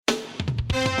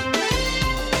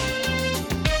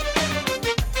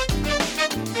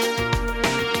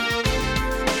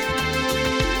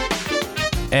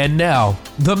And now,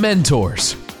 The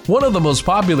Mentors, one of the most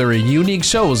popular and unique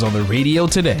shows on the radio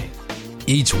today.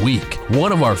 Each week,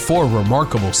 one of our four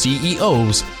remarkable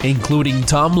CEOs, including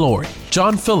Tom Loarie,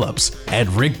 John Phillips, and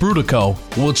Rick Brudico,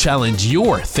 will challenge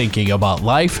your thinking about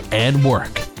life and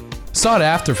work. Sought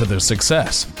after for their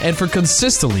success and for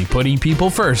consistently putting people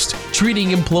first,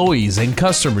 treating employees and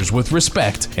customers with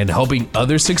respect, and helping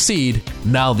others succeed,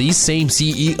 now these same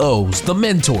CEOs, the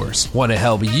mentors, want to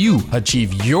help you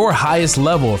achieve your highest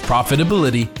level of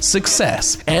profitability,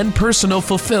 success, and personal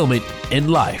fulfillment in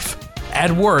life,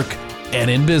 at work, and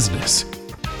in business.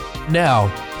 Now,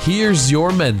 here's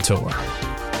your mentor.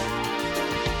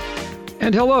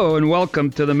 And hello and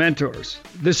welcome to The Mentors.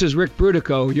 This is Rick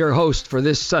Brudico, your host for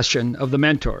this session of The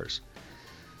Mentors.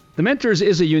 The Mentors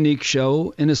is a unique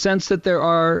show in a sense that there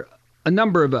are a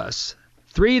number of us,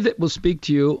 three that will speak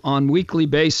to you on a weekly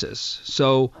basis.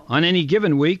 So on any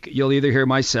given week, you'll either hear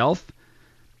myself,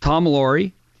 Tom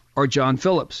Loarie, or John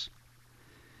Phillips.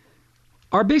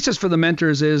 Our basis for The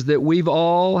Mentors is that we've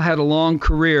all had a long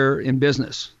career in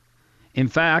business. In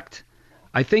fact,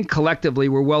 I think collectively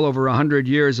we're well over 100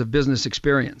 years of business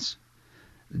experience.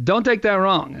 Don't take that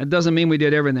wrong. It doesn't mean we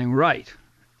did everything right.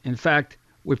 In fact,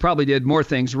 we probably did more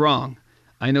things wrong.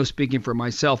 I know speaking for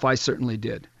myself, I certainly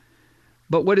did.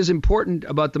 But what is important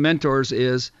about the mentors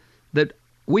is that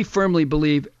we firmly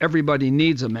believe everybody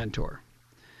needs a mentor.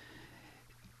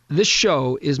 This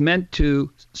show is meant to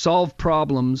solve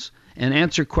problems and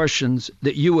answer questions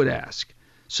that you would ask.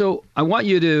 So I want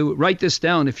you to write this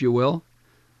down, if you will.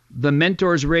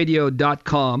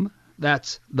 TheMentorsRadio.com.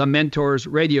 That's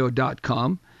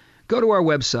TheMentorsRadio.com. Go to our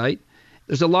website.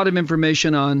 There's a lot of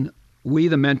information on we,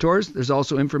 the mentors. There's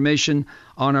also information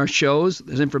on our shows.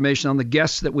 There's information on the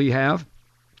guests that we have.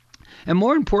 And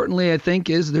more importantly, I think,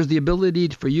 is there's the ability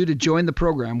for you to join the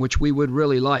program, which we would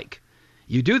really like.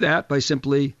 You do that by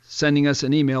simply sending us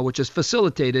an email, which is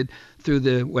facilitated through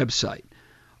the website.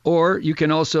 Or you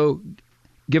can also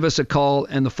give us a call,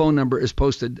 and the phone number is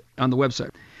posted on the website.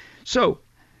 So,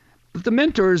 the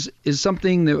mentors is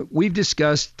something that we've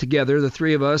discussed together, the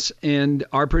three of us and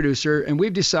our producer, and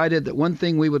we've decided that one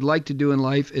thing we would like to do in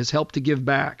life is help to give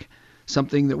back,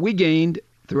 something that we gained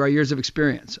through our years of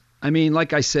experience. I mean,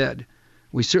 like I said,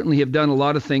 we certainly have done a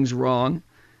lot of things wrong,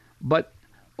 but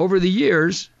over the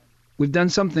years, we've done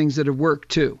some things that have worked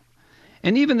too.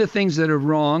 And even the things that are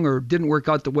wrong or didn't work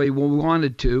out the way we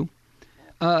wanted to,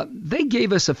 they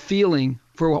gave us a feeling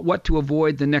for what to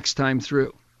avoid the next time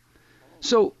through.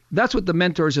 So that's what the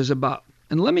mentors is about.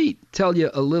 And let me tell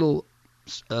you a little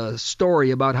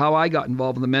story about how I got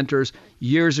involved in the mentors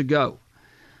years ago.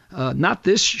 Not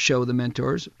this show, The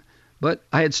Mentors, but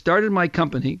I had started my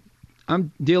company.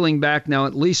 I'm dealing back now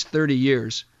at least 30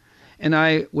 years. And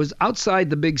I was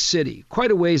outside the big city, quite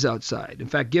a ways outside. In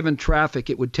fact, given traffic,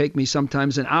 it would take me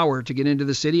sometimes an hour to get into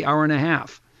the city, hour and a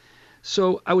half.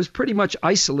 So I was pretty much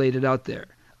isolated out there.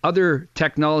 Other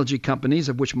technology companies,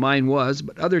 of which mine was,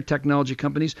 but other technology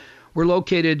companies were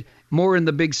located more in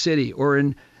the big city or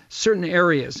in certain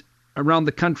areas around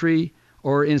the country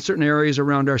or in certain areas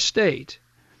around our state.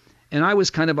 And I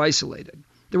was kind of isolated.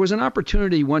 There was an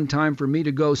opportunity one time for me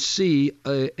to go see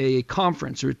a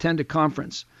conference or attend a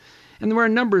conference. And there were a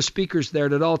number of speakers there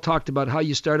that all talked about how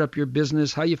you start up your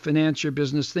business, how you finance your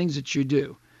business, things that you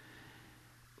do.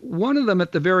 One of them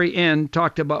at the very end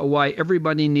talked about why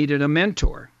everybody needed a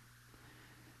mentor.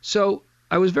 So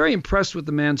I was very impressed with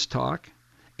the man's talk.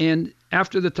 And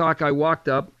after the talk, I walked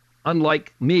up,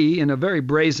 unlike me, in a very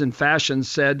brazen fashion,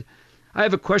 said, "I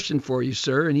have a question for you,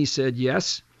 sir." And he said,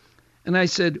 "Yes." And I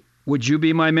said, "Would you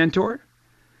be my mentor?"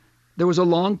 There was a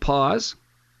long pause.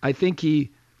 I think he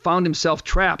found himself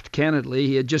trapped, candidly.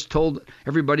 He had just told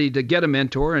everybody to get a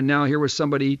mentor, and now here was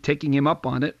somebody taking him up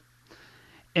on it.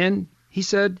 And he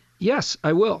said, "Yes,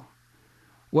 I will."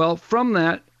 Well, from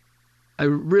that, a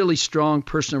really strong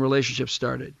personal relationship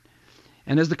started.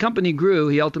 And as the company grew,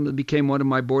 he ultimately became one of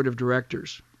my board of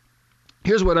directors.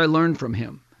 Here's what I learned from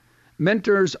him.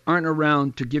 Mentors aren't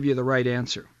around to give you the right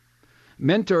answer.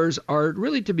 Mentors are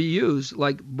really to be used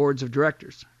like boards of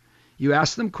directors. You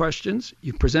ask them questions,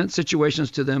 you present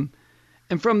situations to them,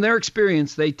 and from their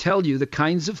experience, they tell you the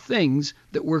kinds of things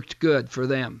that worked good for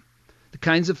them, the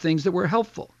kinds of things that were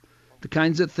helpful, the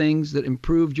kinds of things that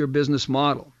improved your business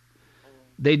model.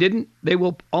 They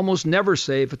will almost never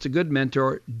say, if it's a good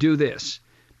mentor, do this,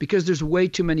 because there's way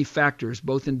too many factors,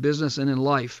 both in business and in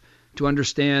life, to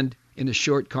understand in a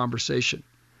short conversation.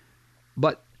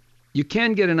 But you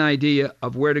can get an idea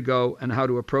of where to go and how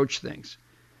to approach things.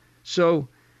 So,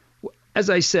 as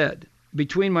I said,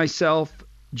 between myself,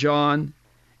 John,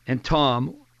 and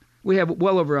Tom, we have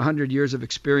well over 100 years of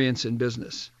experience in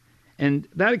business. And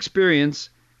that experience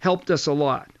helped us a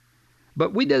lot.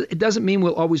 But it doesn't mean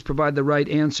we'll always provide the right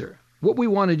answer. What we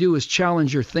want to do is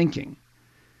challenge your thinking.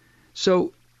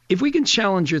 So if we can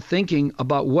challenge your thinking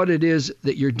about what it is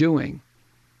that you're doing,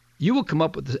 you will come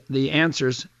up with the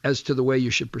answers as to the way you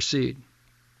should proceed.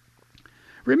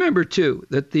 Remember, too,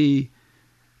 that the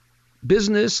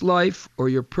business life or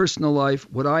your personal life,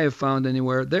 what I have found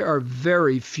anywhere, there are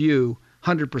very few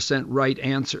 100% right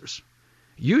answers.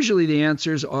 Usually the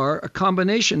answers are a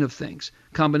combination of things,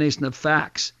 combination of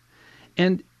facts.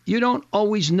 And you don't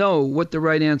always know what the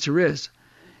right answer is.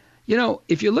 You know,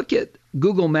 if you look at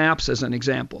Google Maps as an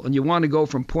example, and you want to go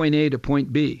from point A to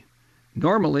point B,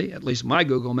 normally, at least my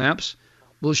Google Maps,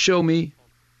 will show me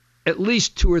at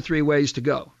least 2 or 3 ways to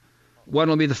go. One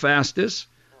will be the fastest,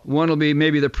 one will be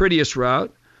maybe the prettiest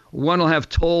route, one will have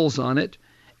tolls on it,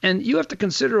 and you have to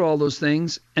consider all those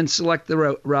things and select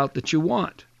the route that you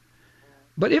want.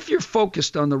 But if you're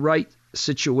focused on the right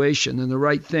situation and the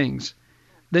right things,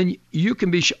 then you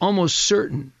can be almost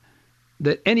certain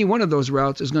that any one of those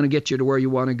routes is going to get you to where you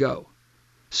want to go.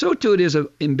 So too it is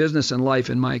in business and life,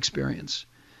 in my experience.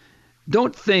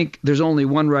 Don't think there's only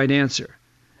one right answer,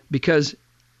 because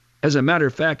as a matter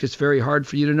of fact, it's very hard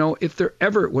for you to know if there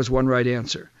ever was one right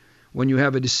answer. When you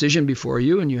have a decision before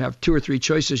you and you have 2 or 3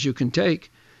 choices you can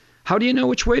take, how do you know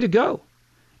which way to go?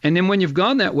 And then when you've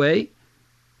gone that way,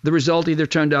 the result either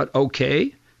turned out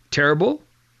okay, terrible,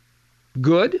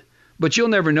 good, but you'll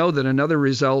never know that another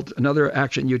result, another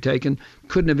action you've taken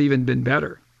couldn't have even been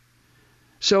better.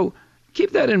 So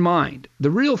keep that in mind.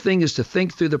 The real thing is to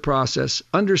think through the process,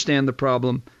 understand the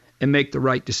problem, and make the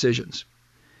right decisions.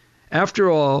 After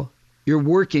all, you're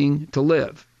working to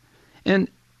live. And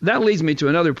that leads me to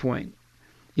another point.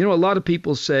 You know, a lot of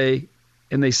people say,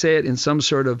 and they say it in some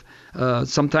sort of,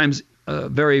 sometimes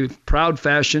very proud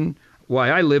fashion, why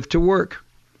I live to work.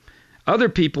 Other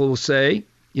people will say,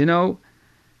 you know,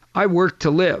 I work to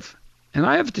live. And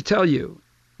I have to tell you,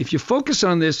 if you focus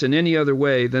on this in any other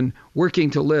way than working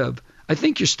to live, I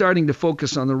think you're starting to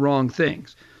focus on the wrong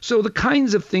things. So the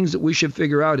kinds of things that we should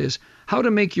figure out is how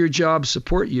to make your job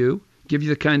support you, give you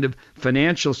the kind of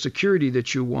financial security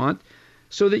that you want,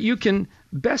 so that you can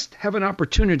best have an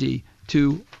opportunity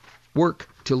to work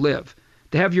to live,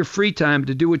 to have your free time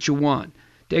to do what you want,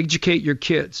 to educate your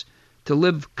kids, to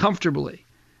live comfortably.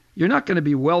 You're not going to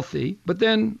be wealthy, but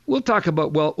then we'll talk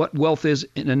about what wealth is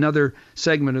in another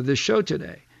segment of this show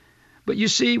today. But you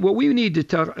see, what we need to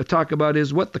talk about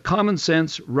is what the common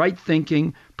sense, right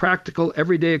thinking, practical,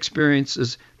 everyday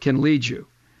experiences can lead you.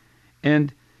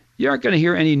 And you aren't going to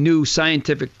hear any new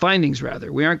scientific findings,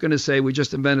 rather. We aren't going to say we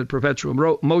just invented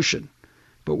perpetual motion.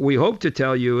 But what we hope to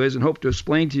tell you is, and hope to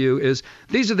explain to you, is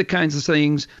these are the kinds of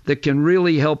things that can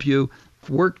really help you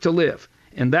work to live.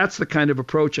 And that's the kind of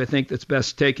approach I think that's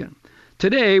best taken.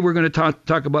 Today, we're going to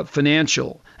talk about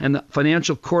financial and the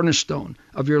financial cornerstone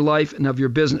of your life and of your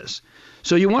business.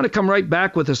 So you want to come right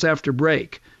back with us after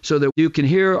break so that you can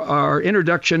hear our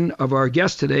introduction of our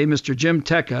guest today, Mr. Jim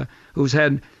Tecca, who's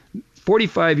had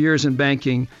 45 years in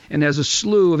banking and has a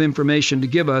slew of information to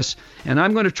give us. And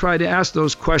I'm going to try to ask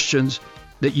those questions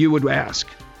that you would ask.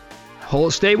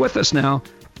 Stay with us now.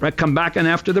 Come back in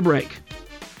after the break.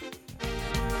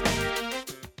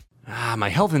 My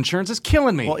health insurance is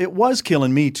killing me. Well, it was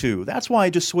killing me, too. That's why I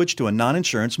just switched to a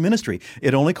non-insurance ministry.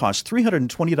 It only costs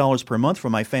 $320 per month for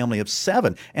my family of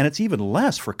 7, and it's even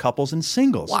less for couples and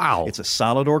singles. Wow. It's a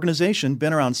solid organization,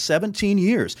 been around 17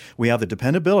 years. We have the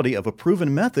dependability of a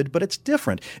proven method, but it's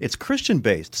different. It's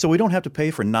Christian-based, so we don't have to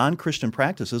pay for non-Christian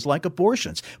practices like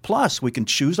abortions. Plus, we can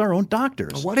choose our own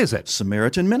doctors. What is it?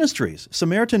 Samaritan Ministries.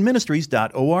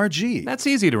 SamaritanMinistries.org. That's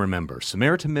easy to remember.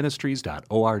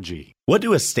 SamaritanMinistries.org. What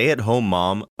do a stay-at-home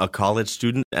mom, a college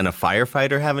student, and a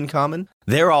firefighter have in common?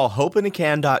 They're all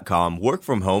HopeInACan.com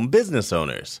work-from-home business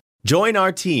owners. Join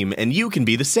our team and you can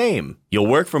be the same. You'll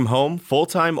work from home,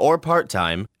 full-time or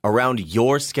part-time, around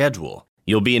your schedule.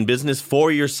 You'll be in business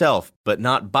for yourself, but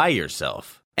not by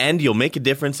yourself. And you'll make a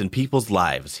difference in people's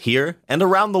lives here and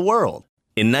around the world.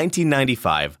 In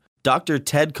 1995, Dr.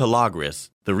 Ted Kalogris,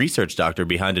 the research doctor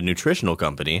behind a nutritional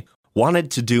company,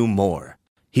 wanted to do more.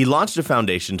 He launched a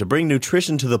foundation to bring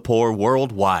nutrition to the poor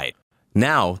worldwide.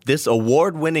 Now, this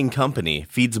award-winning company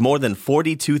feeds more than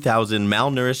 42,000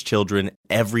 malnourished children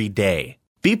every day.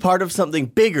 Be part of something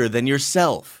bigger than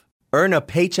yourself. Earn a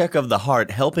paycheck of the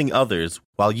heart helping others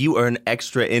while you earn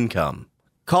extra income.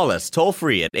 Call us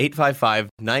toll-free at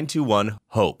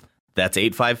 855-921-HOPE. That's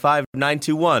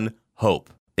 855-921-HOPE.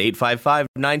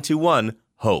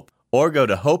 855-921-HOPE. Or go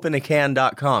to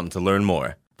HopeInACan.com to learn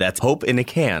more. That's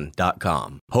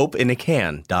HopeInACan.com.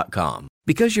 HopeInACan.com.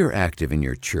 Because you're active in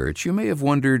your church, you may have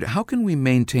wondered, how can we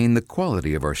maintain the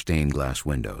quality of our stained glass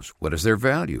windows? What is their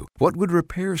value? What would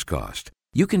repairs cost?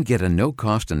 You can get a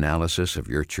no-cost analysis of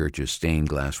your church's stained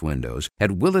glass windows at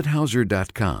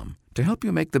WillettHauser.com to help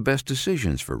you make the best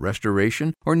decisions for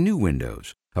restoration or new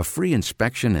windows. A free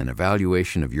inspection and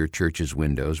evaluation of your church's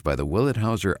windows by the Willett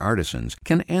Hauser Artisans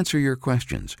can answer your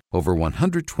questions. Over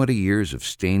 120 years of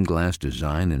stained glass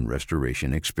design and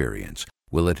restoration experience.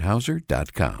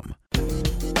 WillettHauser.com.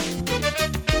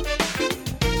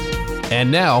 And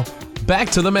now, back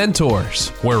to The Mentors,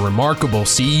 where remarkable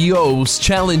CEOs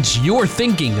challenge your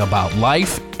thinking about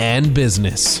life and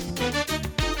business.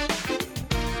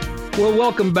 Well,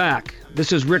 welcome back.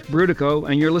 This is Rick Brudico,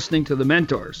 and you're listening to The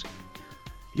Mentors,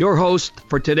 your host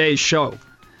for today's show.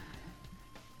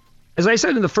 As I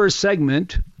said in the first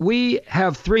segment, we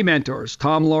have three mentors,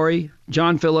 Tom Laurie,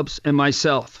 John Phillips, and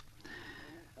myself.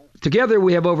 Together,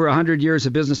 we have over 100 years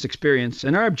of business experience,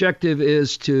 and our objective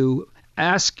is to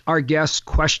ask our guests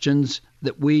questions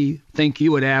that we think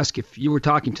you would ask if you were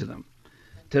talking to them.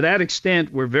 To that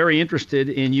extent, we're very interested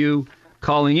in you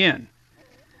calling in.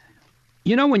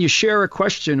 You know, when you share a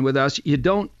question with us, you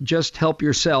don't just help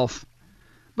yourself,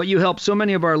 but you help so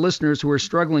many of our listeners who are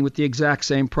struggling with the exact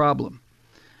same problem.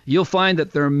 You'll find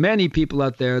that there are many people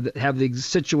out there that have the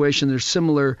situation that's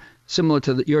similar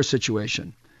to your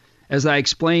situation. As I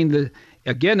explained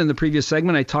again in the previous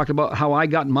segment, I talked about how I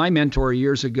got my mentor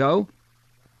years ago.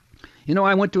 You know,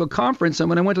 I went to a conference, and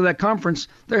when I went to that conference,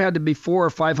 there had to be 400 or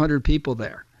 500 people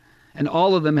there. And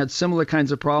all of them had similar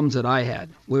kinds of problems that I had.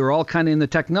 We were all kind of in the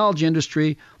technology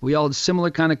industry. We all had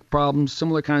similar kind of problems,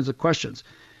 similar kinds of questions.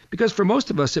 Because for most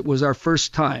of us, it was our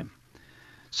first time.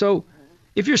 So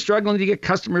if you're struggling to get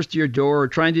customers to your door, or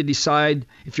trying to decide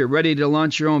if you're ready to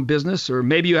launch your own business, or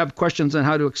maybe you have questions on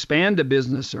how to expand a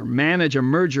business or manage a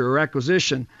merger or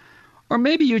acquisition, or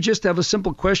maybe you just have a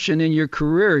simple question in your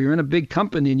career. You're in a big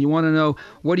company and you want to know,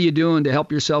 what are you doing to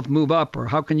help yourself move up? Or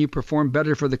how can you perform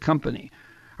better for the company?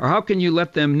 Or how can you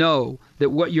let them know that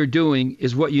what you're doing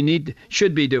is what you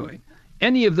should be doing?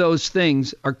 Any of those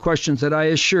things are questions that I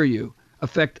assure you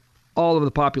affect all of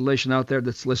the population out there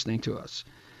that's listening to us.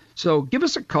 So give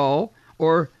us a call,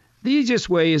 or the easiest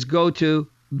way is go to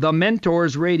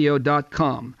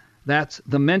thementorsradio.com. That's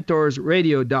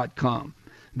thementorsradio.com.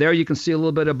 There you can see a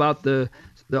little bit about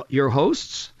your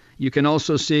hosts. You can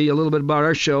also see a little bit about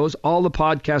our shows. All the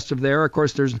podcasts are there. Of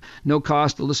course, there's no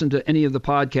cost to listen to any of the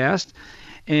podcasts.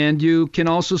 And you can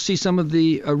also see some of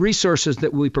the resources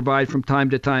that we provide from time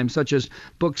to time, such as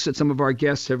books that some of our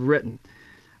guests have written.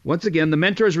 Once again,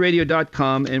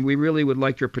 thementorsradio.com, and we really would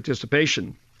like your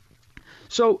participation.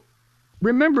 So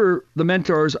remember, the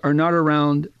mentors are not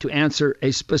around to answer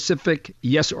a specific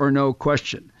yes or no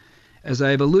question. As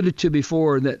I've alluded to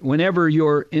before, that whenever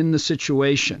you're in the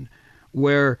situation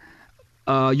where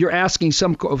you're asking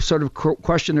some sort of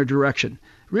question or direction,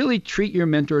 really treat your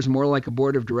mentors more like a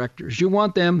board of directors. You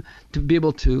want them to be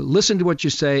able to listen to what you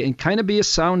say and kind of be a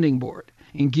sounding board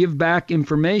and give back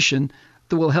information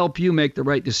that will help you make the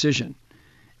right decision.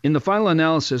 In the final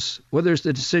analysis, whether it's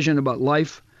a decision about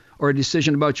life or a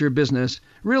decision about your business,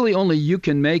 really only you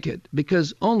can make it,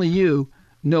 because only you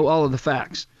know all of the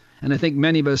facts. And I think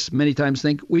many of us many times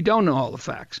think we don't know all the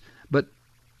facts, but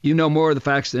you know more of the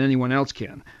facts than anyone else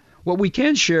can. What we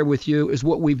can share with you is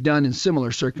what we've done in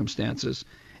similar circumstances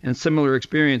and similar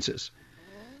experiences.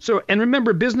 So, and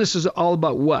remember, business is all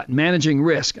about what? Managing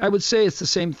risk. I would say it's the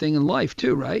same thing in life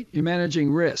too, right? You're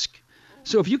managing risk.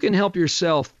 So if you can help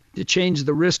yourself to change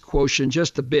the risk quotient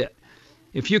just a bit,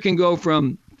 if you can go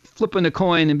from flipping a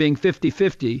coin and being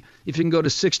 50-50, if you can go to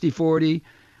 60-40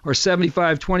 or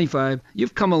 75-25,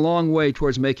 you've come a long way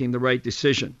towards making the right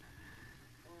decision.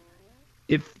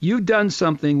 If you've done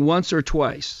something once or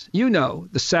twice, you know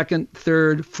the second,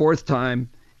 third, fourth time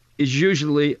is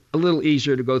usually a little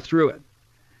easier to go through it.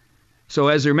 So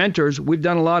as your mentors, we've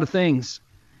done a lot of things.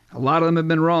 A lot of them have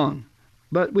been wrong,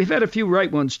 but we've had a few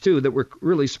right ones too that were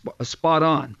really spot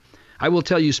on. I will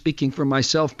tell you, speaking for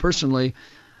myself personally,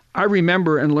 I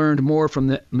remember and learned more from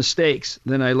the mistakes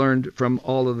than I learned from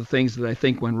all of the things that I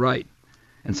think went right.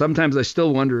 And sometimes I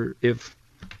still wonder if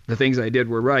the things I did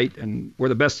were right and were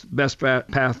the best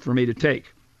path for me to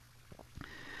take.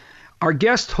 Our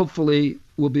guest hopefully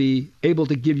will be able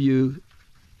to give you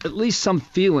at least some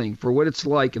feeling for what it's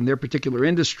like in their particular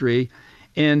industry,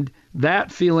 and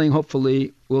that feeling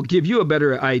hopefully will give you a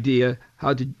better idea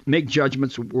how to make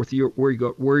judgments with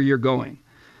where you're going.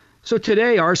 So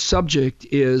today our subject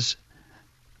is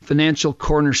financial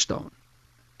cornerstone,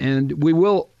 and we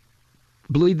will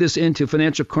bleed this into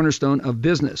financial cornerstone of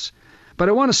business. But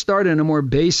I want to start in a more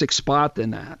basic spot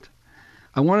than that.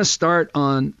 I want to start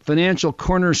on financial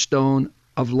cornerstone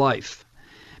of life,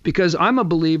 because I'm a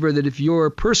believer that if your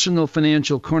personal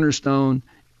financial cornerstone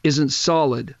isn't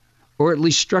solid, or at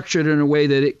least structured in a way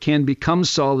that it can become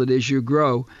solid as you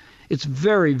grow, it's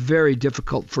very, very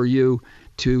difficult for you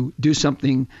to do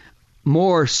something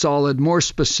more solid, more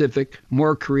specific,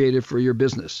 more creative for your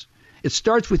business. It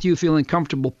starts with you feeling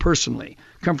comfortable personally,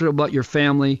 comfortable about your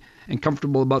family, and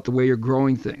comfortable about the way you're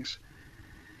growing things.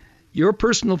 Your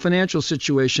personal financial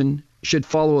situation should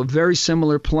follow a very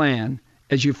similar plan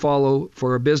as you follow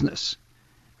for a business.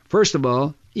 First of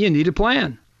all, you need a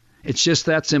plan. It's just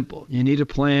that simple. You need a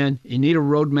plan, you need a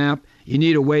roadmap, you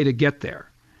need a way to get there.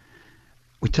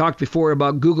 We talked before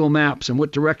about Google Maps and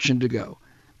what direction to go.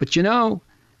 But you know,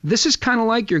 this is kind of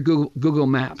like your Google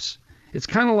Maps. It's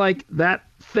kind of like that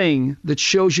thing that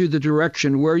shows you the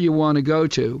direction where you want to go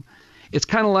to. It's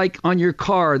kind of like on your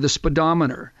car, the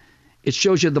speedometer. It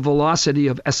shows you the velocity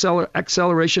of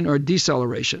acceleration or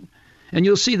deceleration. And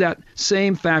you'll see that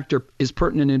same factor is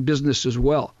pertinent in business as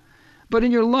well. But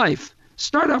in your life,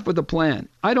 start off with a plan.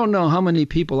 I don't know how many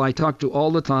people I talk to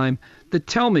all the time that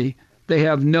tell me they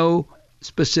have no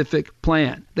specific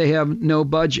plan. They have no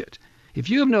budget. If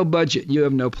you have no budget, you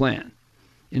have no plan.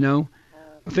 You know,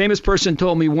 a famous person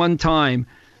told me one time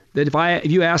that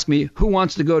if you ask me who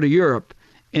wants to go to Europe,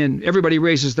 and everybody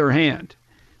raises their hand,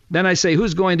 then I say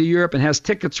who's going to Europe and has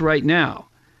tickets right now,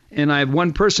 and I have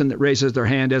one person that raises their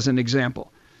hand as an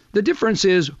example. The difference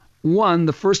is,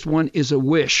 the first one is a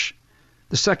wish.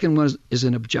 The second one is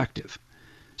an objective.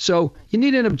 So you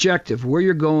need an objective. Where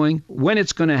you're going, when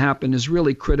it's going to happen is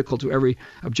really critical to every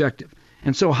objective.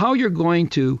 And so how you're going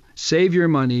to save your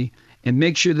money and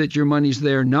make sure that your money's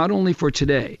there not only for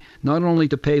today, not only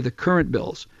to pay the current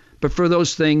bills, but for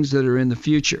those things that are in the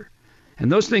future.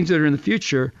 And those things that are in the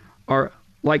future are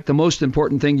like the most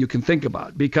important thing you can think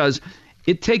about, because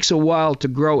it takes a while to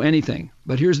grow anything.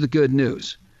 But here's the good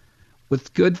news.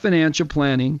 With good financial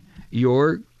planning,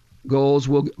 your goals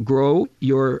will grow,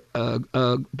 your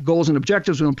goals and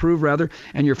objectives will improve,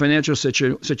 and your financial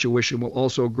situation will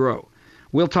also grow.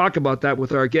 We'll talk about that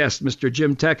with our guest, Mr.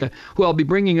 Jim Tecca, who I'll be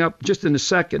bringing up just in a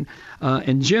second.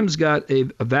 And Jim's got a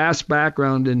vast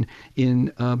background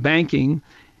in banking.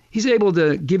 He's able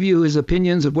to give you his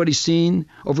opinions of what he's seen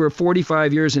over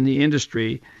 45 years in the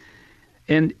industry.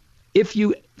 And if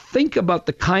you think about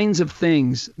the kinds of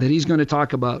things that he's going to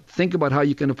talk about, think about how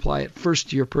you can apply it first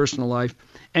to your personal life.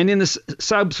 And in the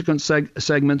subsequent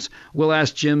segments, we'll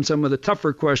ask Jim some of the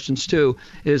tougher questions too,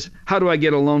 is how do I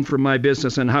get a loan for my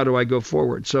business and how do I go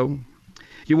forward? So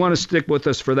you want to stick with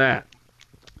us for that.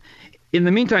 In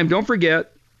the meantime, don't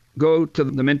forget, go to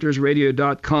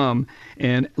thementorsradio.com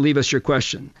and leave us your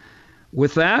question.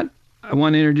 With that, I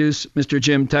want to introduce Mr.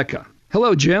 Jim Tecca.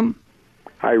 Hello, Jim.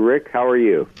 Hi, Rick. How are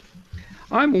you?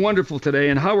 I'm wonderful today,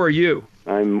 and how are you?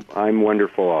 I'm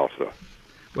wonderful also.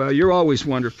 Well, you're always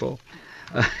wonderful.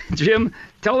 Jim,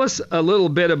 tell us a little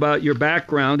bit about your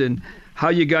background and how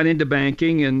you got into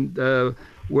banking and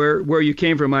where you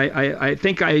came from. I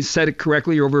think I said it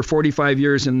correctly. You're over 45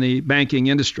 years in the banking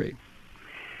industry.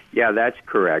 Yeah, that's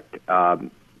correct.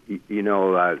 When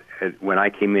I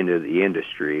came into the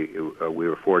industry, we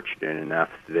were fortunate enough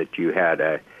that you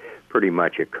had pretty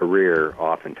much a career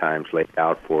oftentimes laid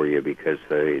out for you because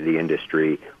the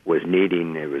industry was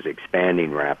it was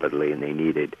expanding rapidly, and they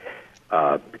needed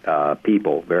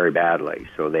people very badly.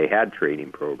 So they had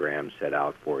training programs set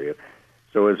out for you.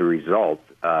 So as a result,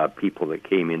 people that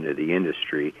came into the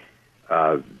industry,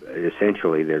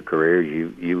 essentially their careers,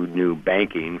 you knew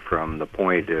banking from the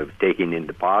point of taking in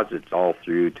deposits all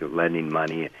through to lending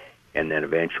money, and then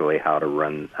eventually how to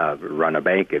run a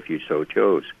bank if you so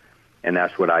chose. And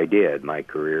that's what I did. My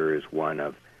career is one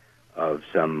of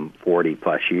some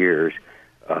 40-plus years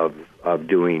of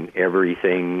doing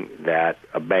everything that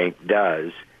a bank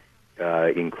does,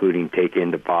 including taking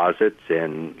deposits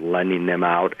and lending them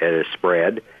out at a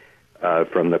spread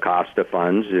from the cost of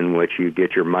funds, in which you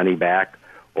get your money back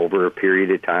over a period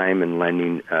of time, and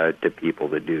lending to people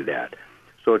to do that.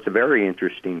 So it's a very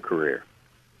interesting career.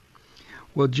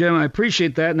 Well, Jim, I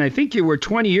appreciate that, and I think you were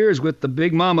 20 years with the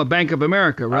Big Mama Bank of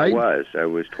America, right? I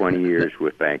was 20 years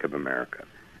with Bank of America.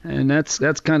 And that's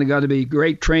kind of got to be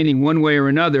great training one way or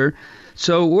another.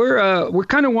 So we're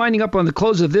kind of winding up on the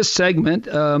close of this segment.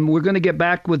 We're going to get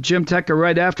back with Jim Tecca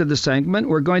right after the segment.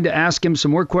 We're going to ask him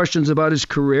some more questions about his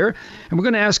career, and we're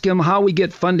going to ask him how we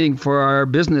get funding for our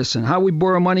business and how we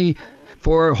borrow money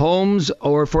for homes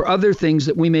or for other things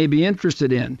that we may be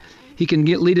interested in. He can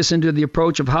lead us into the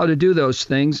approach of how to do those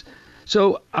things.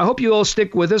 So I hope you all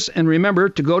stick with us, and remember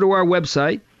to go to our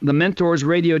website,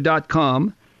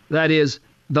 thementorsradio.com. That is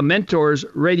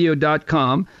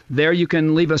thementorsradio.com. There you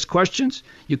can leave us questions.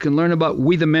 You can learn about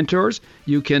We the Mentors.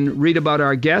 You can read about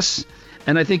our guests.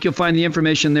 And I think you'll find the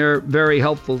information there very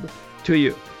helpful to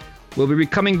you. We'll be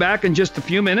coming back in just a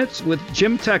few minutes with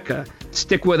Jim Tecca.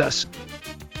 Stick with us.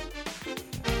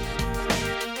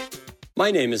 My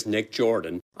name is Nick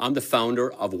Jordan. I'm the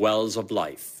founder of Wells of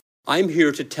Life. I'm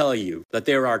here to tell you that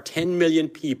there are 10 million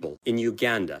people in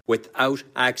Uganda without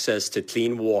access to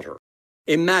clean water.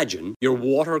 Imagine your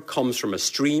water comes from a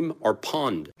stream or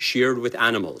pond shared with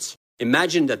animals.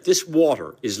 Imagine that this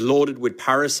water is loaded with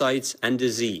parasites and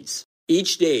disease.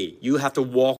 Each day you have to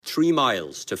walk 3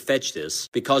 miles to fetch this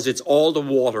because it's all the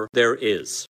water there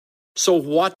is. So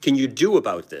what can you do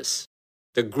about this?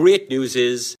 The great news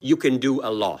is you can do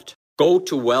a lot. Go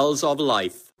to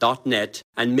wellsoflife.net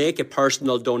and make a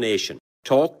personal donation.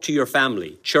 Talk to your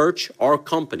family, church, or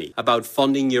company about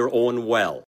funding your own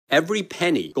well. Every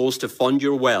penny goes to fund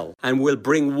your well and will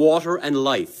bring water and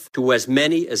life to as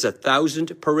many as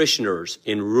 1,000 parishioners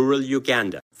in rural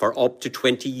Uganda for up to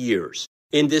 20 years.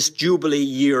 In this Jubilee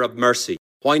year of mercy,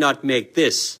 why not make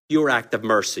this your act of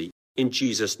mercy in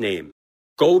Jesus' name?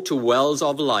 Go to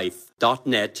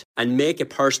wellsoflife.net and make a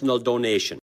personal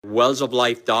donation.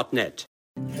 wellsoflife.net.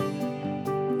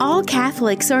 All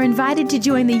Catholics are invited to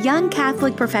join the Young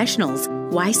Catholic Professionals,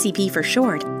 YCP for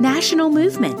short, national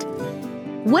movement.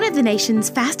 One of the nation's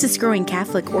fastest-growing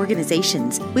Catholic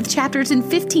organizations, with chapters in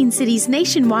 15 cities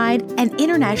nationwide and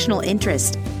international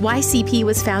interest, YCP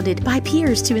was founded by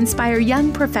peers to inspire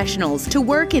young professionals to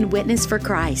work and witness for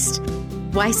Christ.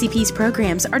 YCP's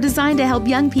programs are designed to help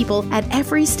young people at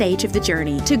every stage of the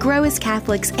journey to grow as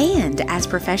Catholics and as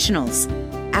professionals.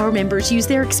 Our members use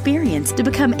their experience to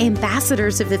become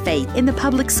ambassadors of the faith in the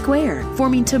public square,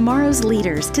 forming tomorrow's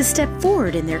leaders to step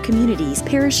forward in their communities,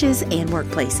 parishes, and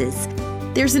workplaces.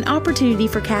 There's an opportunity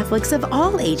for Catholics of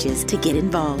all ages to get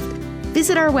involved.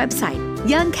 Visit our website,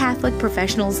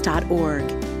 youngcatholicprofessionals.org,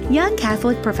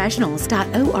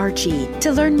 youngcatholicprofessionals.org,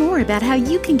 to learn more about how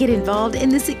you can get involved in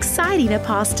this exciting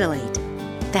apostolate.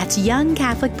 That's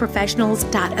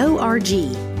youngcatholicprofessionals.org,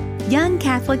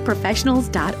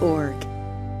 youngcatholicprofessionals.org.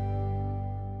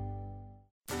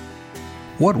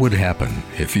 What would happen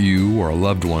if you or a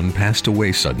loved one passed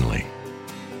away suddenly?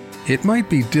 It might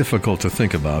be difficult to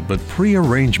think about, but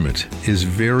pre-arrangement is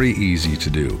very easy to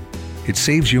do. It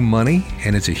saves you money,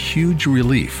 and it's a huge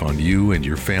relief on you and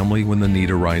your family when the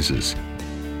need arises.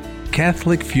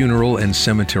 Catholic Funeral and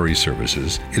Cemetery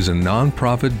Services is a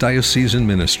nonprofit diocesan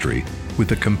ministry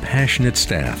with a compassionate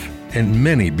staff and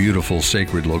many beautiful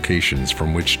sacred locations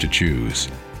from which to choose.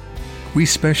 We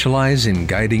specialize in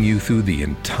guiding you through the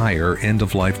entire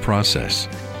end-of-life process,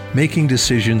 making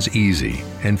decisions easy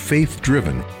and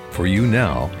faith-driven for you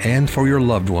now and for your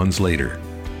loved ones later.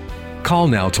 Call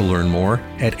now to learn more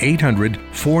at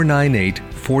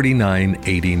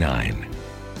 800-498-4989.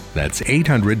 That's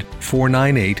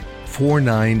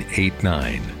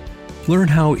 800-498-4989. Learn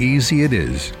how easy it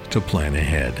is to plan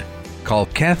ahead. Call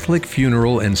Catholic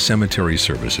Funeral and Cemetery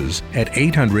Services at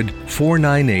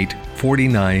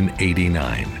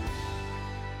 800-498-4989.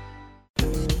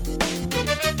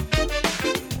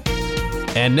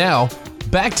 And now,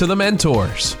 back to The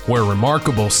Mentors, where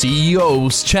remarkable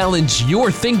CEOs challenge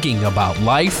your thinking about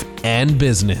life and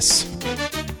business.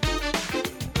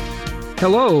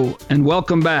 Hello, and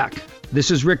welcome back. This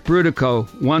is Rick Brudico,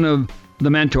 one of The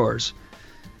Mentors.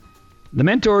 The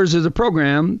Mentors is a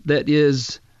program that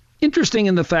is interesting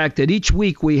in the fact that each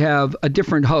week we have a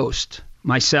different host,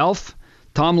 myself,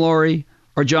 Tom Laurie,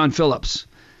 or John Phillips.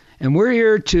 And we're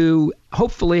here to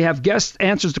hopefully have guest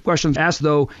answers to questions as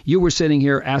though you were sitting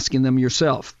here asking them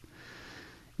yourself.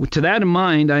 With to that in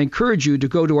mind, I encourage you to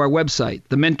go to our website,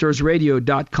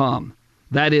 thementorsradio.com.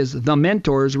 That is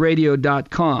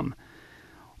thementorsradio.com.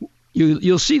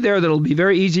 You'll see there that it'll be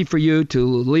very easy for you to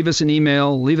leave us an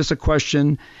email, leave us a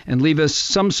question, and leave us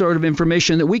some sort of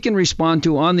information that we can respond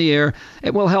to on the air.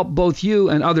 It will help both you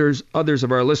and others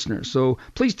of our listeners. So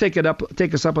please take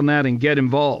us up on that and get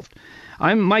involved.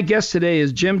 My guest today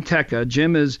is Jim Tecca.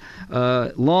 Jim is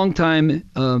a longtime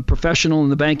professional in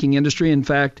the banking industry. In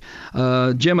fact,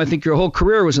 Jim, I think your whole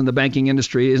career was in the banking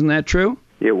industry. Isn't that true?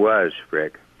 It was,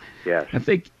 Rick. Yes. I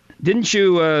think. Didn't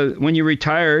you, when you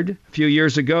retired a few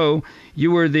years ago,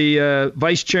 you were the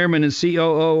vice chairman and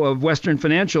COO of Western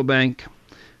Financial Bank,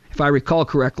 if I recall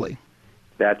correctly?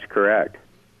 That's correct.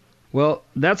 Well,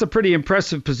 that's a pretty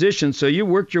impressive position. So you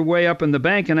worked your way up in the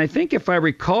bank, and I think if I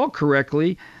recall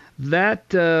correctly, that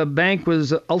bank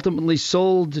was ultimately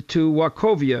sold to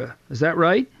Wachovia. Is that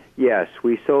right? Yes,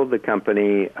 we sold the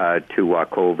company to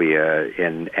Wachovia,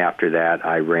 and after that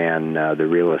I ran the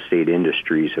real estate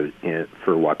industries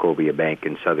for Wachovia Bank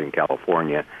in Southern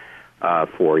California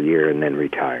for a year and then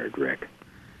retired, Rick.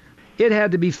 It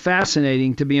had to be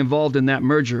fascinating to be involved in that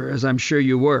merger, as I'm sure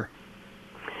you were.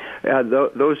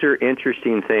 Those are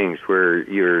interesting things where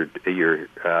you're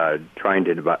trying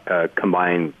to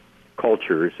combine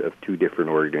cultures of two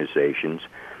different organizations,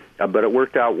 but it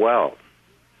worked out well.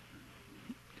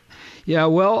 Yeah,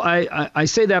 well, I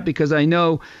say that because I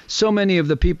know so many of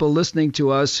the people listening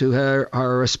to us who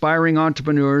are aspiring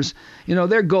entrepreneurs,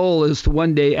 their goal is to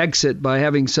one day exit by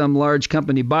having some large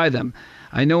company buy them.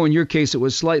 I know in your case it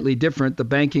was slightly different. The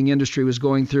banking industry was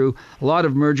going through a lot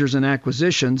of mergers and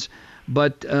acquisitions,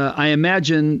 but I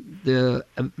imagine the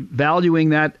valuing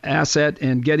that asset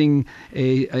and getting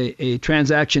a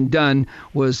transaction done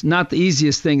was not the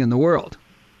easiest thing in the world.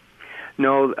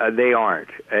 No, they aren't,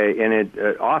 and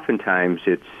oftentimes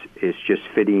it's just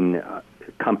fitting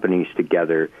companies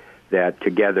together that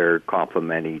together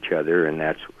complement each other, and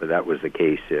that was the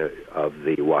case of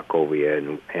the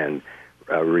Wachovia and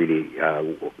really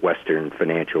Western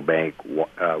Financial Bank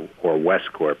or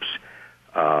Westcorp's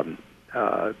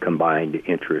combined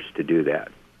interest to do that.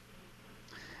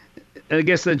 I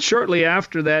guess then shortly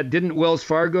after that, didn't Wells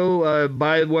Fargo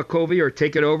buy Wachovia or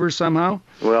take it over somehow?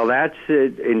 Well, that's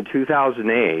in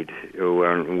 2008.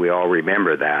 When we all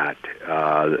remember that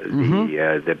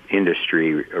the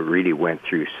industry really went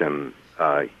through some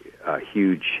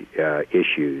huge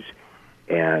issues,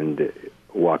 and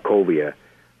Wachovia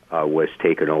was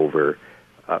taken over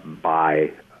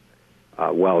by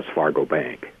Wells Fargo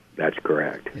Bank. That's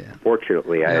correct. Yeah.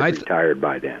 Fortunately, I had retired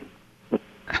by then.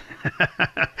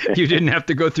 You didn't have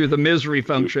to go through the misery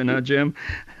function, huh, Jim?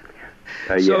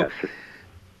 Yes.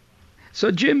 So,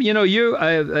 Jim, you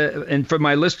and from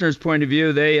my listeners' point of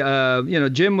view, they,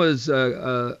 Jim was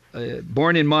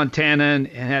born in Montana and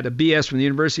had a BS from the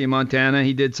University of Montana.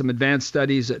 He did some advanced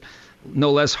studies at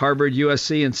no less Harvard,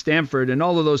 USC, and Stanford, and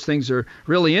all of those things are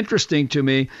really interesting to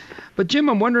me. But, Jim,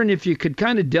 I'm wondering if you could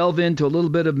kind of delve into a little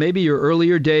bit of maybe your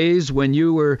earlier days when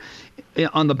you were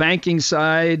on the banking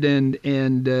side and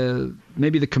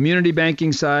maybe the community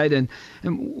banking side, and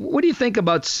what do you think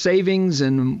about savings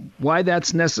and why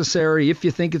that's necessary, if you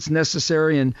think it's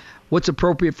necessary, and what's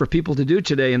appropriate for people to do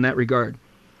today in that regard?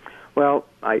 Well,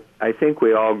 I think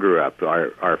we all grew up,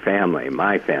 our family,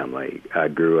 my family,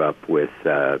 grew up with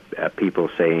people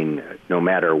saying no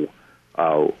matter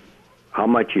how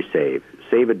much you save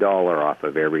 $1 off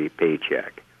of every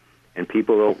paycheck. And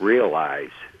people don't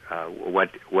realize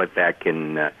what that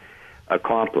can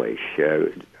accomplish.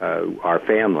 Our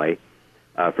family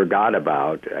forgot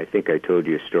about, I think I told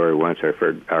you a story once,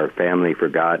 our family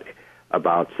forgot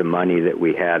about some money that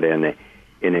we had in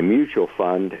a mutual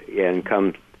fund, and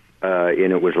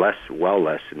it was less than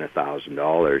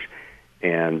 $1,000,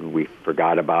 and we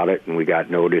forgot about it, and we got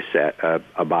notice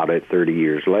about it 30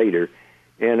 years later,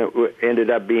 and it ended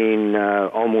up being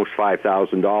almost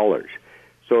 $5,000.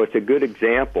 So it's a good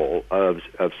example of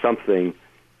something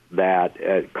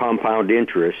that compound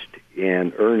interest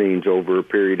and earnings over a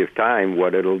period of time,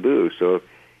 what it'll do. So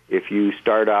if you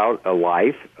start out a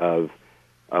life of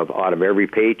out of every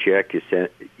paycheck you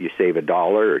save $1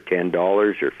 or $10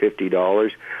 or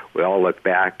 $50, we all look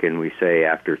back and we say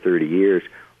after 30 years,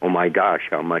 oh my gosh,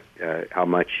 how much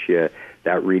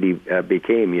that really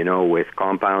became. With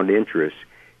compound interest,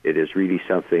 it is really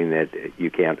something that you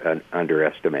can't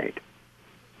underestimate.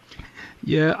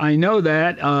 Yeah, I know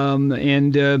that.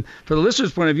 And for the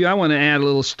listener's point of view, I want to add a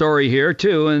little story here,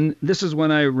 too. And this is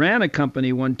when I ran a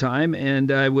company one time,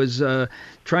 and I was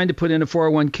trying to put in a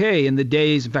 401k in the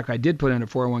days. In fact, I did put in a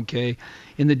 401k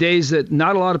in the days that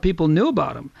not a lot of people knew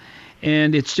about them.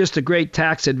 And it's just a great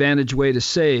tax advantage way to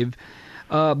save.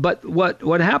 But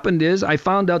what happened is I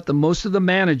found out that most of the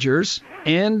managers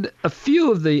and a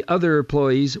few of the other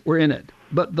employees were in it.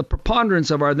 But the preponderance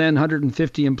of our then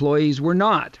 150 employees were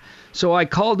not. So I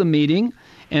called a meeting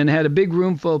and had a big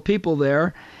room full of people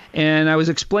there, and I was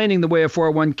explaining the way a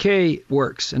 401k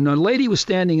works. And a lady was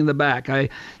standing in the back.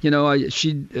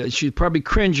 She'd probably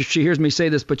cringe if she hears me say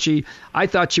this, but I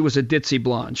thought she was a ditzy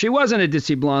blonde. She wasn't a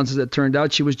ditzy blonde, as it turned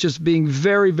out. She was just being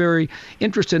very, very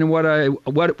interested in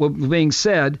what was being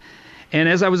said. And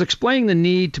as I was explaining the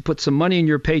need to put some money in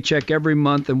your paycheck every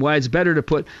month and why it's better to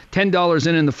put $10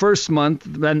 in the first month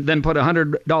than put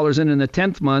 $100 in the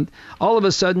 10th month, all of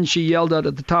a sudden she yelled out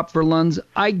at the top of her lungs,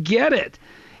 I get it.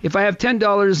 If I have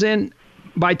 $10 in,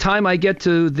 by time I get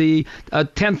to the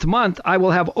 10th month, I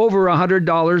will have over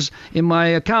 $100 in my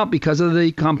account because of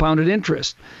the compounded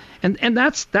interest. And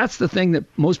that's the thing that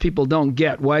most people don't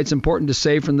get, why it's important to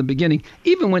save from the beginning,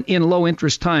 even when in low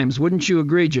interest times. Wouldn't you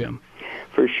agree, Jim?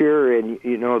 For sure, and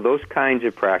those kinds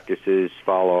of practices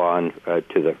follow on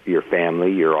to your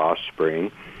family, your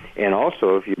offspring, and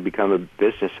also if you become a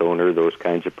business owner, those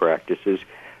kinds of practices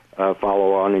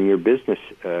follow on in your business,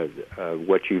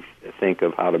 what you think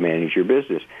of how to manage your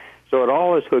business. So it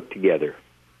all is hooked together.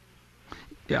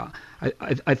 Yeah,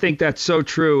 I think that's so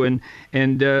true, and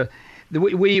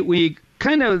we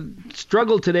kind of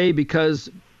struggle today because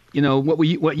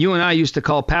what you and I used to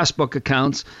call passbook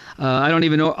accounts. I don't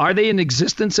even know, are they in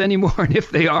existence anymore? And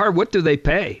if they are, what do they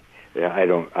pay? Yeah, I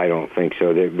don't think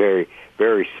so. They're very,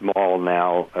 very small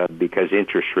now because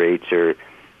interest rates are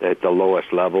at the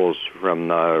lowest levels from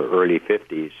the early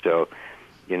 50s. So,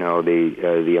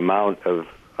 the amount of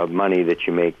money that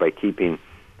you make by keeping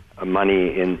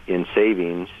money in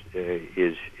savings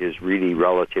is really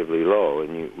relatively low,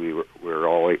 and we're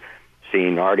always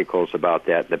seeing articles about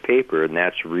that in the paper, and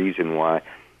that's the reason why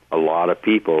a lot of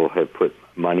people have put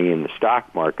money in the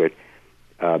stock market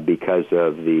because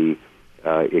of the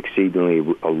exceedingly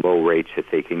low rates that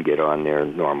they can get on their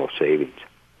normal savings.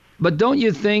 But don't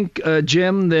you think,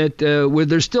 Jim, that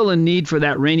there's still a need for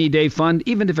that rainy day fund,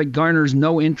 even if it garners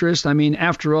no interest? I mean,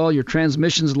 after all, your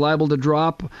transmission's liable to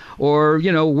drop, or,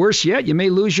 worse yet, you may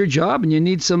lose your job and you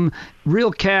need some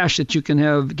real cash that you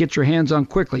can get your hands on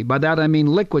quickly. By that, I mean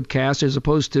liquid cash as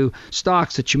opposed to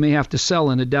stocks that you may have to sell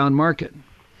in a down market.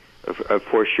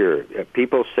 For sure.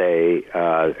 People say,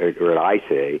 or I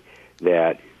say,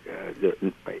 that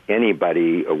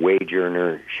anybody, a wage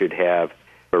earner, should have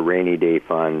a rainy day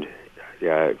fund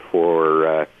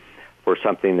for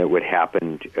something that would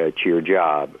happen to your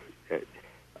job.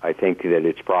 I think that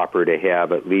it's proper to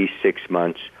have at least 6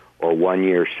 months or 1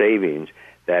 year savings,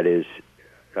 that is,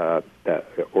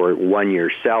 or 1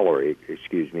 year salary,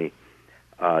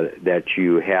 that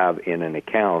you have in an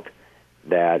account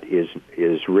that is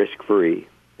risk-free.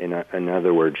 In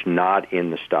other words, not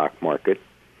in the stock market,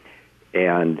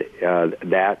 and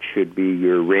that should be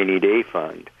your rainy day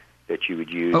fund that you would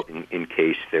use in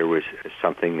case there was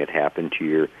something that happened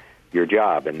to your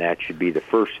job, and that should be the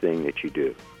first thing that you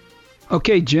do.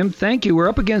 Okay, Jim, thank you. We're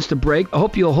up against a break. I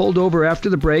hope you'll hold over after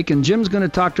the break, and Jim's going to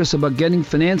talk to us about getting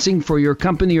financing for your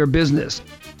company or business.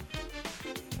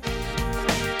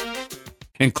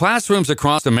 In classrooms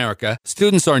across America,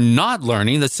 students are not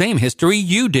learning the same history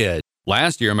you did.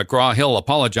 Last year, McGraw-Hill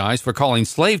apologized for calling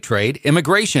slave trade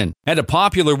immigration, and a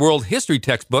popular world history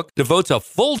textbook devotes a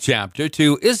full chapter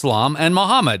to Islam and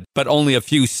Muhammad, but only a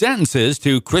few sentences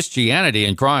to Christianity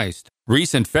and Christ.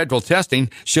 Recent federal testing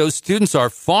shows students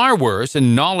are far worse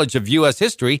in knowledge of U.S.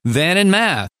 history than in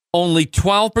math. Only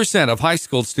 12% of high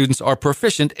school students are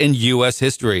proficient in U.S.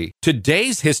 history.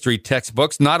 Today's history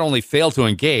textbooks not only fail to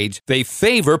engage, they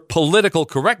favor political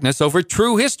correctness over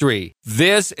true history.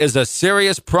 This is a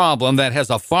serious problem that has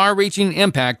a far-reaching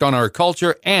impact on our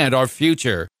culture and our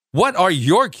future. What are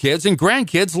your kids and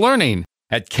grandkids learning?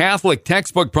 At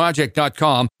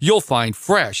CatholicTextbookProject.com, you'll find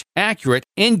fresh, accurate,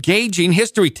 engaging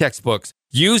history textbooks.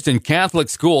 Used in Catholic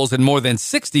schools in more than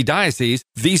 60 dioceses,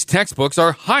 these textbooks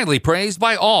are highly praised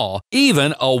by all,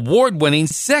 even award-winning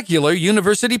secular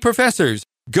university professors.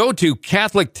 Go to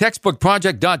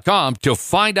CatholicTextbookProject.com to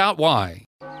find out why.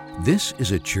 This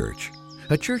is a church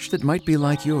that might be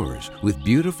like yours, with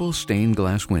beautiful stained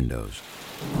glass windows.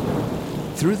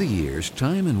 Through the years,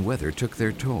 time and weather took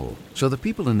their toll, so the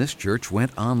people in this church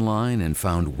went online and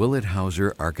found Willett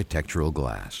Hauser Architectural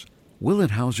Glass.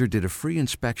 Willett Hauser did a free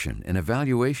inspection and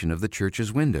evaluation of the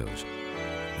church's windows.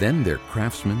 Then their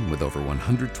craftsmen with over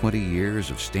 120 years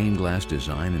of stained glass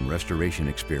design and restoration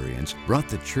experience brought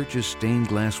the church's stained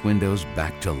glass windows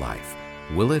back to life.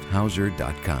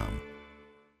 WillettHauser.com.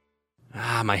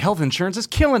 My health insurance is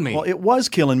killing me. Well, it was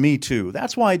killing me, too.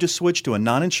 That's why I just switched to a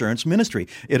non-insurance ministry.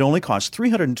 It only costs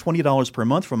 $320 per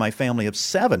month for my family of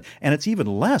 7, and it's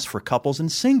even less for couples and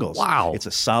singles. Wow. It's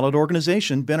a solid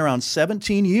organization, been around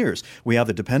 17 years. We have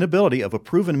the dependability of a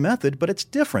proven method, but it's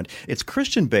different. It's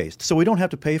Christian-based, so we don't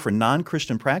have to pay for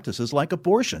non-Christian practices like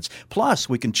abortions. Plus,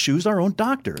 we can choose our own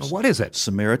doctors. What is it?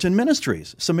 Samaritan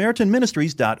Ministries.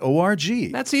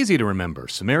 SamaritanMinistries.org. That's easy to remember.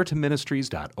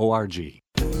 SamaritanMinistries.org.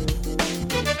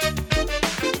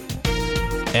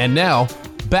 And now,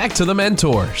 back to The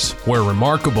Mentors, where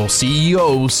remarkable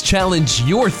CEOs challenge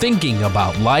your thinking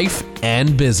about life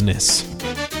and business.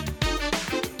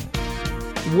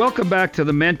 Welcome back to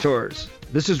The Mentors.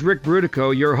 This is Rick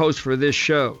Brutico, your host for this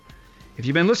show. If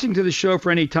you've been listening to the show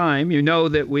for any time, you know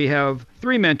that we have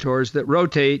 3 mentors that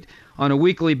rotate on a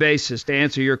weekly basis to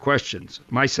answer your questions.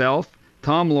 Myself,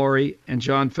 Tom Laurie, and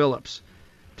John Phillips.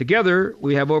 Together,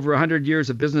 we have over 100 years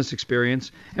of business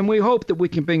experience, and we hope that we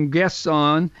can bring guests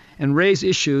on and raise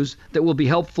issues that will be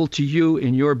helpful to you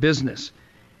in your business.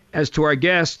 As to our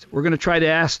guest, we're going to try to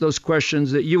ask those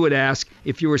questions that you would ask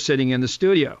if you were sitting in the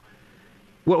studio.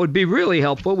 What would be really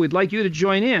helpful, we'd like you to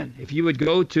join in. If you would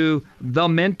go to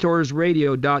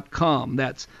thementorsradio.com,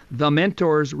 that's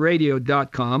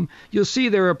thementorsradio.com, you'll see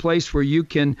there a place where you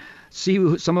can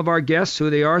see some of our guests,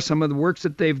 who they are, some of the works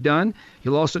that they've done.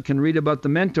 You'll also can read about the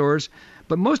mentors.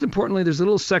 But most importantly, there's a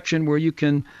little section where you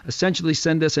can essentially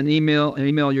send us an email and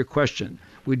email your question.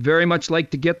 We'd very much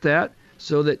like to get that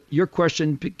so that your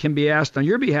question can be asked on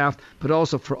your behalf, but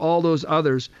also for all those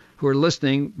others who are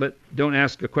listening but don't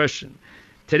ask a question.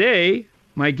 Today,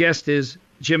 my guest is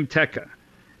Jim Tecca.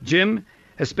 Jim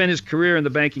has spent his career in the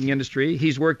banking industry.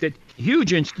 He's worked at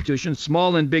huge institutions,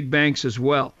 small and big banks as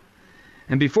well.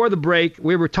 And before the break,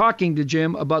 we were talking to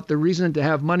Jim about the reason to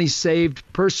have money saved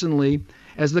personally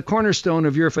as the cornerstone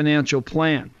of your financial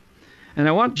plan. And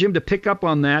I want Jim to pick up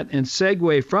on that and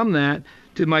segue from that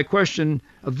to my question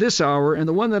of this hour, and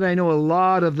the one that I know a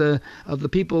lot of the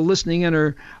people listening in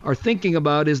are thinking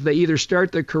about is they either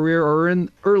start their career or in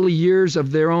early years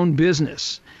of their own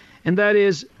business. And that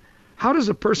is, how does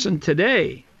a person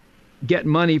today get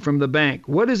money from the bank?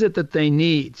 What is it that they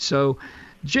need? So,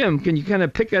 Jim, can you kind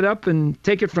of pick it up and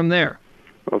take it from there?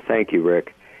 Well, thank you,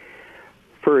 Rick.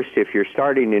 First, if you're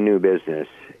starting a new business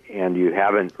and you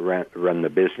haven't run the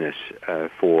business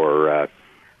for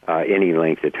any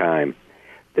length of time,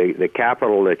 the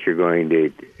capital that you're going to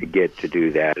get to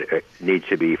do that needs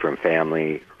to be from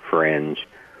family, friends,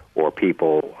 or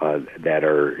people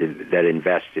that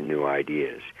invest in new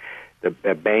ideas.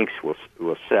 The banks will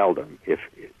seldom, if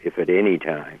at any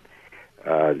time,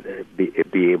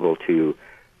 be able to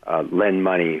lend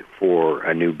money for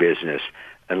a new business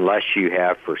unless you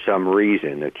have, for some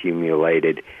reason,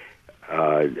 accumulated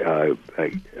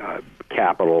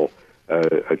capital,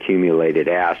 accumulated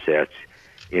assets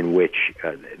in which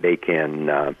they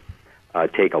can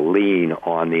take a lien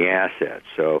on the assets.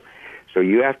 So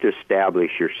you have to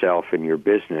establish yourself and your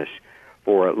business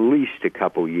for at least a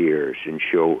couple years and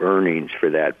show earnings for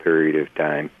that period of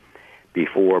time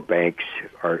before banks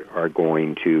are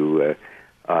going to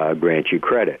grant you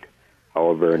credit.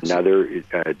 However,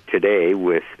 today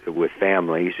with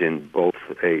families, and both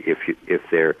if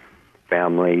their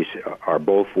families are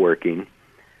both working,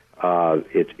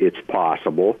 it's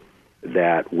possible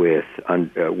that with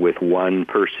one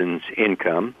person's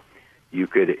income, you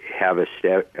could have a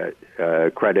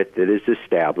credit that is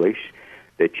established,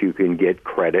 that you can get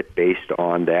credit based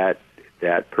on that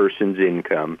person's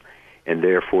income, and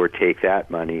therefore take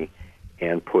that money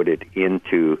and put it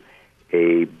into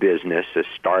a business, a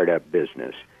startup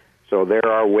business. So there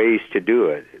are ways to do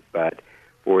it, but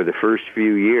for the first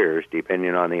few years,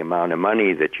 depending on the amount of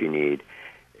money that you need,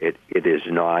 it is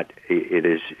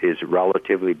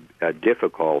relatively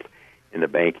difficult in the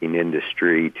banking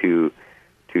industry to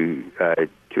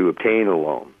obtain a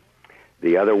loan.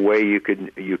 The other way you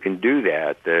can do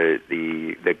that,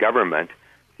 the government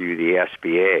through the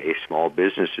SBA, Small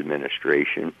Business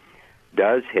Administration,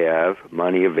 does have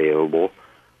money available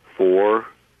for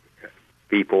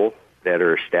people that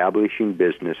are establishing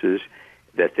businesses,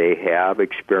 that they have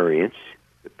experience,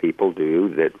 that people do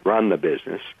that run the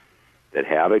business, that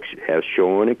have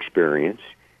shown experience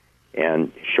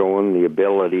and shown the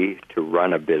ability to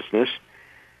run a business,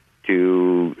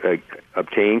 to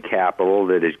obtain capital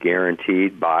that is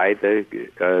guaranteed by the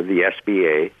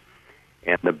SBA,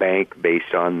 and the bank,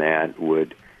 based on that,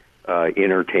 would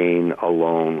entertain a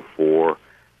loan for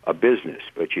a business.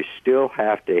 But you still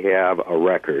have to have a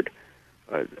record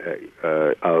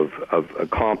of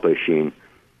accomplishing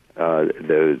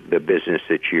the business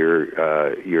that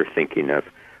you're thinking of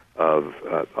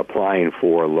applying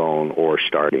for a loan or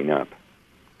starting up.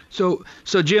 So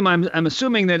Jim, I'm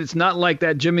assuming that it's not like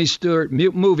that Jimmy Stewart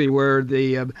movie where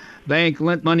the bank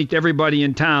lent money to everybody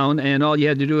in town, and all you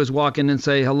had to do is walk in and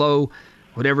say hello,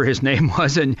 whatever his name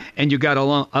was, and you got a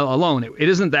loan. It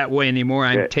isn't that way anymore.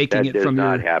 I'm taking it from you.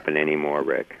 That does not happen anymore,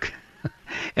 Rick.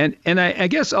 And I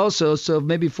guess also, so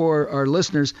maybe for our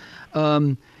listeners,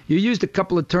 you used a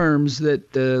couple of terms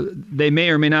that they may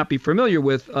or may not be familiar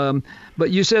with, but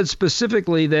you said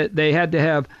specifically that they had to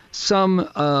have some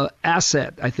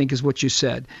asset, I think is what you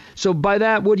said. So by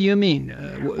that, what do you mean?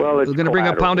 Well, it's going to bring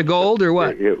a pound of gold or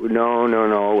what?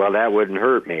 No. Well, that wouldn't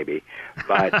hurt maybe.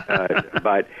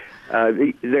 But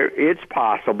it's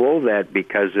possible that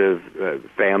because of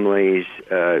families,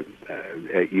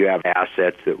 you have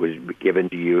assets that was given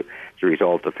to you as a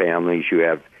result of families. You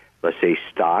have let's say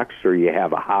stocks, or you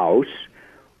have a house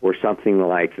or something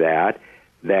like that,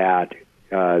 that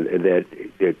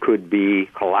it could be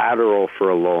collateral for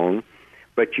a loan,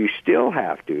 but you still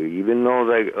have to, even though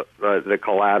the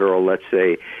collateral, let's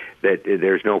say that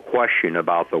there's no question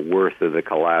about the worth of the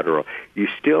collateral, you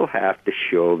still have to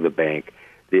show the bank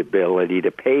the ability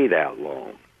to pay that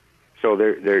loan. So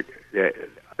there,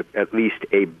 at least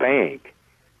a bank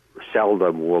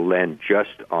seldom will lend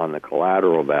just on the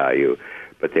collateral value,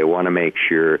 but they want to make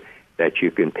sure that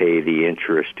you can pay the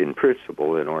interest in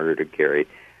principal in order to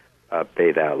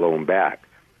pay that loan back.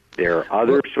 There are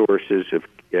other sources of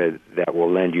that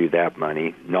will lend you that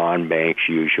money, non-banks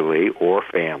usually, or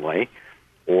family,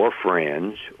 or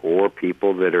friends, or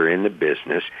people that are in the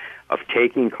business of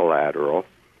taking collateral,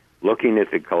 looking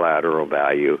at the collateral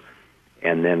value,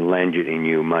 and then lending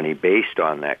you money based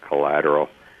on that collateral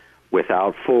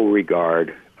without full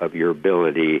regard of your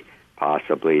ability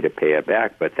possibly to pay it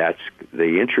back. But that's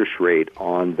the interest rate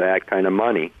on that kind of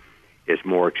money is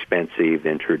more expensive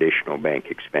than traditional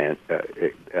bank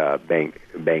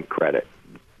credit,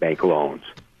 bank loans.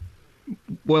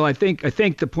 Well, I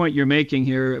think the point you're making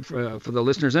here for the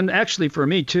listeners, and actually for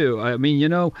me too. I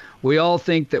mean, we all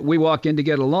think that we walk in to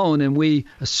get a loan and we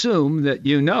assume that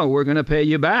we're going to pay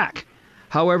you back.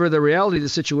 However, the reality of the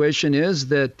situation is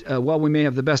that while we may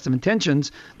have the best of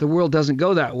intentions, the world doesn't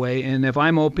go that way. And if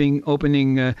I'm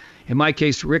opening, in my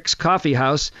case, Rick's Coffee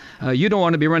House, you don't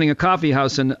want to be running a coffee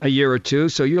house in a year or two.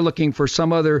 So you're looking for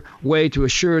some other way to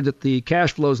assure that the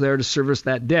cash flow is there to service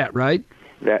that debt, right?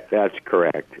 That's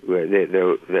correct.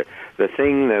 The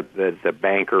thing that the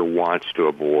banker wants to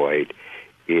avoid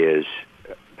is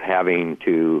having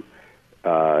to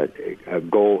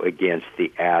go against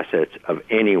the assets of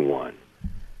anyone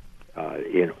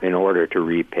in order to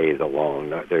repay the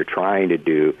loan. What they're trying to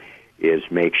do is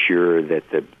make sure that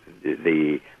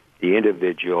the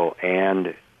individual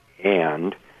and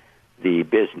the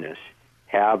business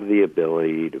have the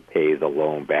ability to pay the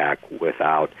loan back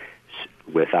without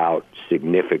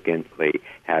significantly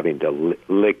having to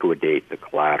liquidate the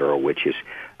collateral, which is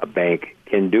a bank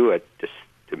can do it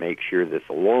to make sure that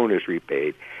the loan is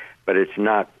repaid, but it's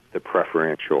not the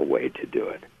preferential way to do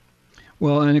it.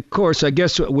 Well, and of course, I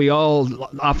guess we all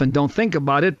often don't think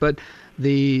about it, but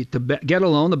to get a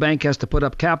loan, the bank has to put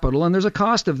up capital, and there's a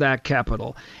cost of that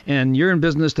capital. And you're in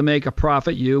business to make a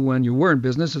profit, when you were in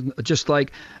business, just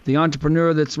like the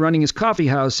entrepreneur that's running his coffee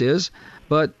house is.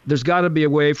 But there's got to be a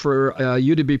way for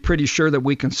you to be pretty sure that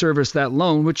we can service that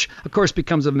loan, which, of course,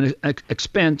 becomes an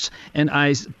expense. And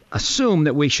I assume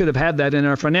that we should have had that in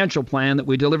our financial plan that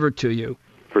we delivered to you.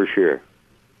 For sure.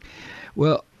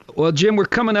 Well, Jim, we're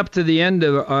coming up to the end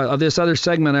of this other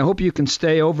segment. I hope you can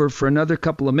stay over for another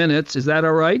couple of minutes. Is that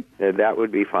all right? That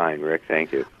would be fine, Rick.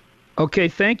 Thank you. Okay,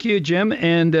 thank you, Jim.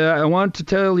 And I want to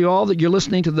tell you all that you're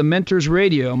listening to the Mentors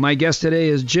Radio. My guest today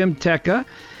is Jim Tecca,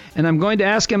 and I'm going to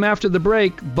ask him after the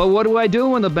break, but what do I do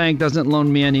when the bank doesn't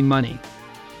loan me any money?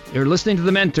 You're listening to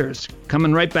the Mentors.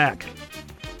 Coming right back.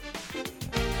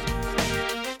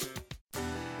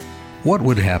 What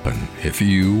would happen if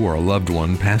you or a loved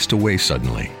one passed away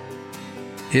suddenly?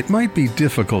 It might be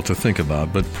difficult to think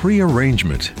about, but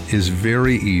prearrangement is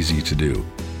very easy to do.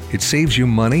 It saves you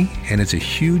money, and it's a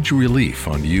huge relief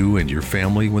on you and your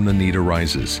family when the need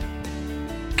arises.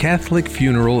 Catholic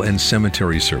Funeral and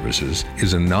Cemetery Services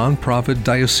is a nonprofit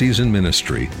diocesan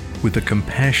ministry with a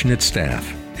compassionate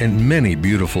staff and many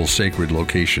beautiful sacred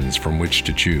locations from which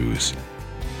to choose.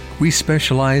 We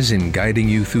specialize in guiding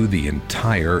you through the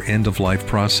entire end-of-life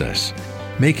process,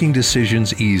 making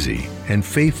decisions easy and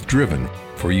faith-driven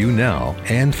for you now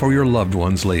and for your loved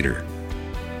ones later.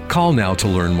 Call now to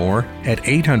learn more at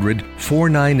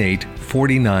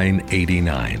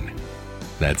 800-498-4989.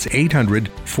 That's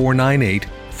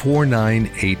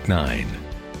 800-498-4989.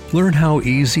 Learn how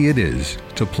easy it is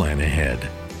to plan ahead.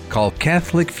 Call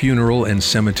Catholic Funeral and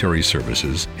Cemetery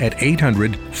Services at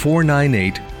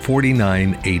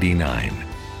 800-498-4989.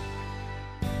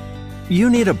 You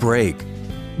need a break.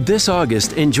 This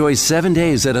August, enjoy 7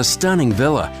 days at a stunning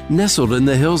villa nestled in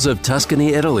the hills of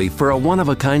Tuscany, Italy for a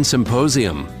one-of-a-kind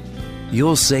symposium.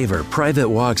 You'll savor private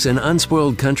walks in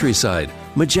unspoiled countryside,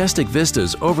 majestic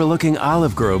vistas overlooking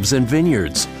olive groves and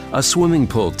vineyards, a swimming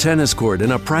pool, tennis court,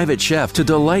 and a private chef to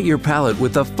delight your palate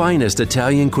with the finest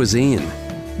Italian cuisine.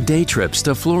 Day trips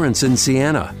to Florence and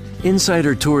Siena,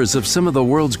 insider tours of some of the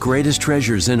world's greatest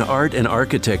treasures in art and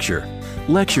architecture,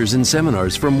 lectures and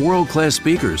seminars from world-class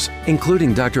speakers,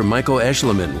 including Dr. Michael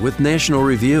Eschliman with National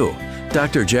Review,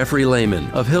 Dr. Jeffrey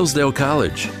Lehman of Hillsdale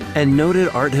College, and noted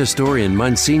art historian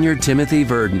Monsignor Timothy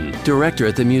Verdon, director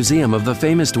at the Museum of the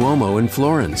Famous Duomo in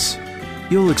Florence.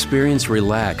 You'll experience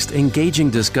relaxed, engaging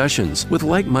discussions with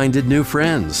like-minded new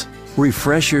friends.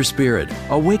 Refresh your spirit,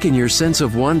 awaken your sense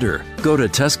of wonder. Go to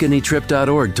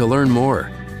TuscanyTrip.org to learn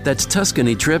more. That's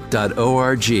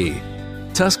TuscanyTrip.org.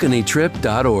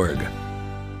 TuscanyTrip.org.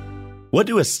 What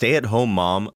do a stay-at-home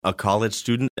mom, a college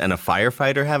student, and a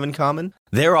firefighter have in common?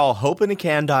 They're all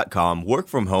HopeInACan.com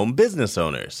work-from-home business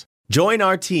owners. Join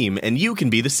our team and you can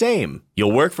be the same.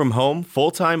 You'll work from home,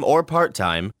 full-time or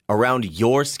part-time, around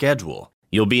your schedule.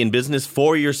 You'll be in business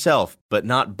for yourself, but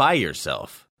not by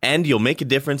yourself. And you'll make a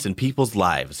difference in people's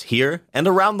lives here and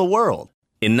around the world.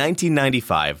 In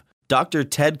 1995, Dr.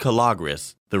 Ted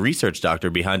Kalogris, the research doctor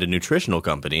behind a nutritional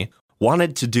company,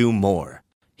 wanted to do more.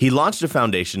 He launched a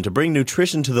foundation to bring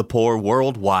nutrition to the poor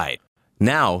worldwide.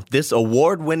 Now, this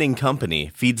award-winning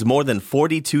company feeds more than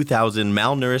 42,000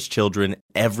 malnourished children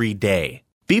every day.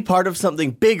 Be part of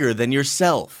something bigger than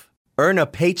yourself. Earn a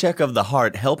paycheck of the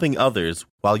heart helping others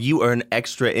while you earn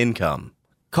extra income.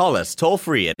 Call us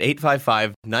toll-free at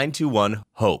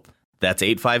 855-921-HOPE. That's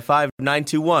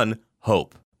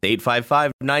 855-921-HOPE.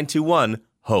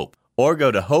 855-921-HOPE. Or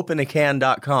go to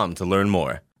HopeInACan.com to learn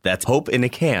more. That's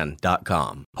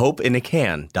HopeInACan.com.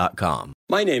 HopeInACan.com.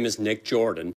 My name is Nick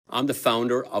Jordan. I'm the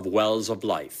founder of Wells of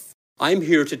Life. I'm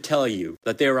here to tell you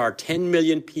that there are 10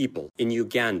 million people in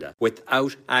Uganda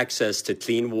without access to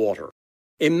clean water.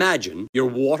 Imagine your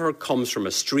water comes from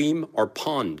a stream or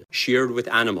pond shared with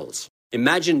animals.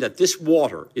 Imagine that this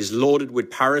water is loaded with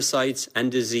parasites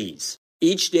and disease.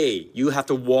 Each day you have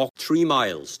to walk 3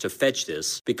 miles to fetch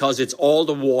this because it's all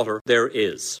the water there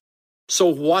is. So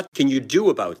what can you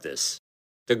do about this?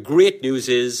 The great news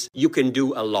is you can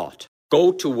do a lot.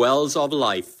 Go to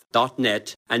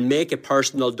wellsoflife.net and make a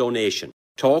personal donation.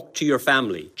 Talk to your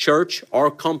family, church,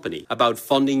 or company about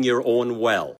funding your own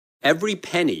well. Every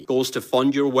penny goes to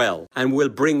fund your well and will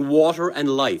bring water and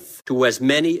life to as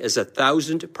many as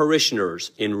 1,000 parishioners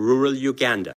in rural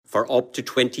Uganda for up to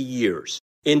 20 years.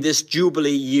 In this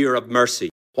Jubilee year of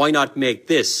mercy, why not make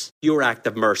this your act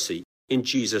of mercy in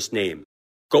Jesus' name?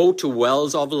 Go to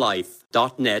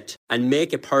wellsoflife.net and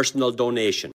make a personal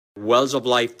donation.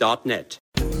 wellsoflife.net.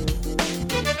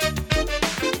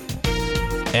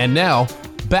 And now,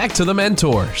 back to the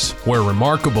Mentors, where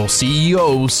remarkable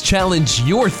CEOs challenge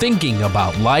your thinking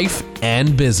about life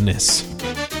and business.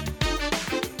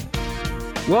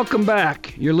 Welcome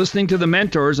back. You're listening to The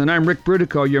Mentors, and I'm Rick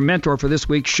Brutico, your mentor for this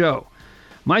week's show.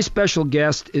 My special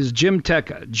guest is Jim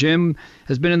Tecca. Jim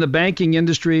has been in the banking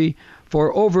industry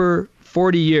for over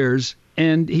 40 years,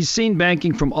 and he's seen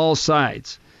banking from all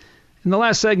sides. In the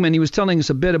last segment, he was telling us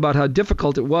a bit about how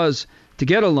difficult it was to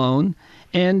get a loan.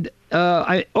 And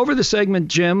over the segment,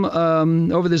 Jim,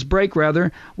 over this break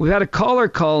rather, we've had a caller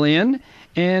call in,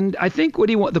 and I think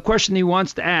the question he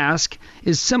wants to ask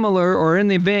is similar or in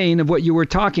the vein of what you were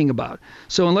talking about.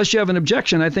 So unless you have an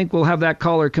objection, I think we'll have that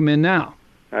caller come in now.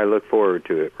 I look forward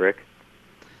to it, Rick.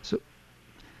 So,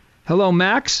 hello,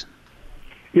 Max?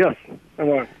 Yes, I'm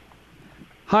on.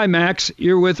 Hi, Max.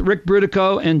 You're with Rick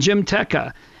Brutico and Jim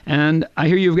Tecca. And I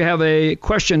hear you have a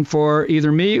question for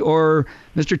either me or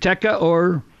Mr. Tecca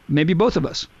or maybe both of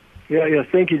us. Yeah.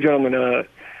 Thank you, gentlemen.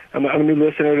 I'm a new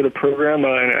listener to the program,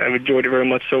 and I've enjoyed it very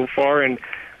much so far. And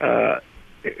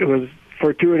it was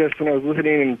fortuitous when I was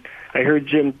listening, and I heard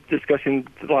Jim discussing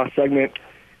the last segment,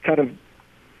 kind of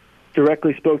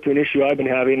directly spoke to an issue I've been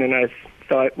having, and I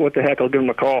thought, what the heck, I'll give him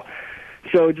a call.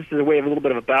 So just as a way of a little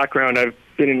bit of a background, I've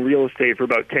been in real estate for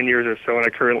about 10 years or so, and I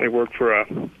currently work for a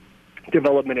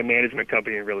development and management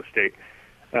company in real estate.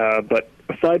 But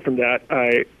aside from that,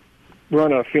 I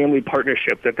run a family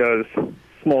partnership that does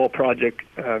small project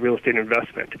real estate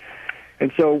investment.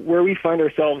 And so where we find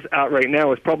ourselves at right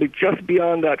now is probably just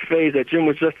beyond that phase that Jim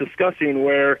was just discussing,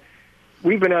 where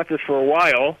we've been at this for a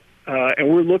while,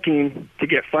 and we're looking to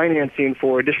get financing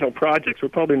for additional projects. We're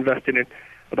probably invested in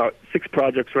about 6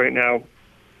 projects right now.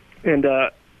 And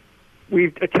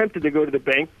we've attempted to go to the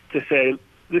bank to say,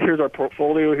 here's our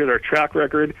portfolio, here's our track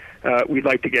record. We'd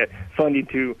like to get funding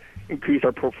to increase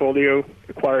our portfolio,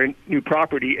 acquire new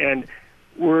property. And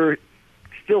we're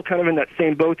still kind of in that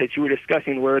same boat that you were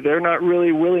discussing, where they're not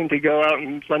really willing to go out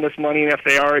and lend us money. And if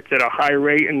they are, it's at a high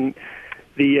rate. And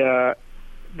the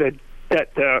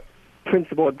debt to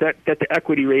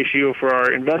equity ratio for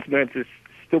our investments is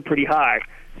still pretty high.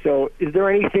 So is there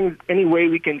any way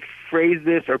we can phrase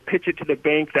this or pitch it to the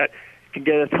bank that can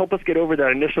help us get over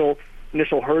that initial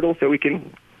hurdle so we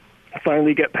can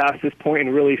finally get past this point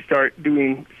and really start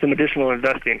doing some additional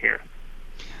investing here?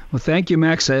 Well, thank you,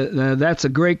 Max. That's a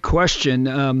great question.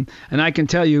 And I can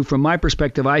tell you from my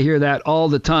perspective, I hear that all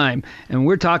the time. And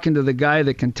we're talking to the guy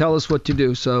that can tell us what to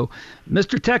do. So,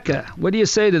 Mr. Tecca, what do you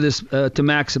say to this, to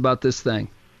Max about this thing?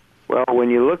 Well, when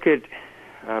you look at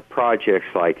projects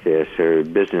like this or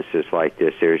businesses like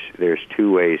this, there's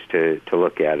two ways to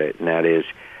look at it, and that is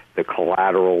the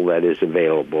collateral that is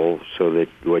available. So that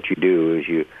what you do is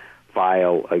you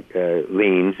file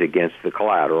liens against the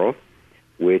collateral,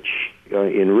 which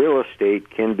in real estate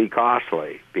can be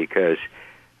costly because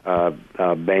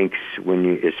banks,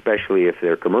 especially if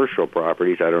they're commercial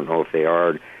properties, I don't know if they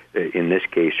are in this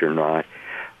case or not,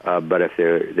 but if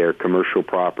they're commercial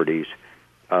properties,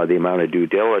 the amount of due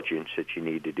diligence that you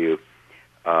need to do,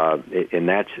 and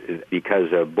that's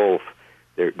because of both.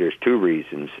 There's two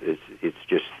reasons. It's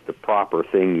just the proper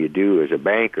thing you do as a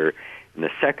banker, and the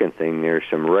second thing, there's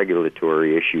some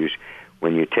regulatory issues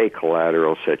when you take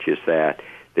collateral such as that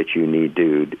you need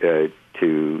to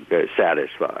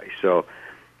satisfy. So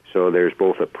there's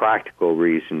both a practical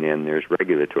reason and there's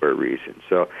regulatory reasons.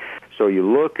 So you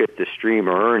look at the stream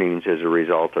of earnings as a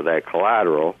result of that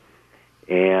collateral,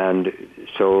 and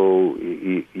so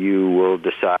you will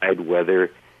decide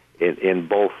whether, in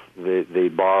both the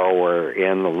borrower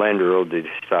and the lender will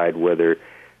decide whether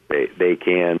they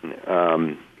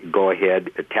can go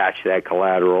ahead, attach that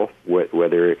collateral,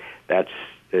 whether that's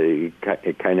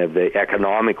kind of the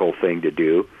economical thing to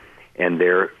do, and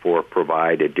therefore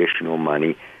provide additional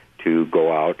money to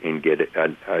go out and get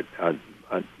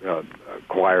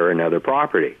acquire another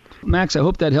property. Max, I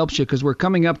hope that helps you because we're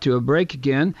coming up to a break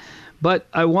again. But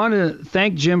I want to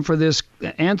thank Jim for this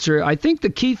answer. I think the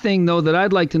key thing, though, that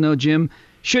I'd like to know, Jim,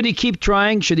 should he keep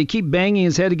trying? Should he keep banging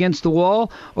his head against the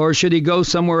wall, or should he go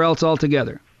somewhere else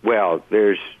altogether? Well,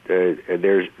 there's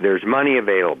money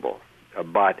available,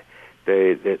 but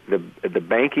the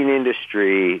banking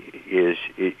industry is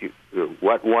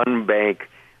what one bank.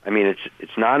 I mean,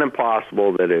 it's not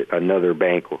impossible that another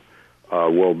bank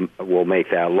will make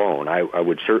that loan. I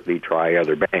would certainly try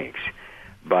other banks,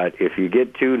 but if you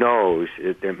get two no's,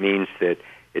 it means that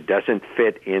it doesn't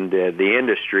fit into the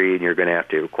industry, and you're going to have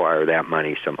to acquire that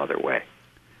money some other way.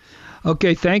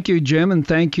 Okay, thank you, Jim, and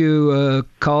thank you,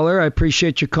 caller. I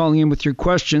appreciate you calling in with your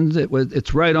questions.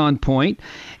 It's right on point.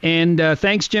 And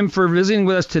thanks, Jim, for visiting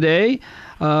with us today.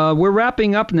 We're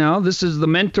wrapping up now. This is the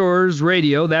Mentors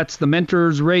Radio. That's the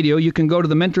Mentors Radio. You can go to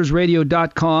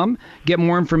thementorsradio.com, get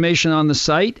more information on the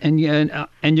site, and you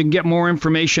can get more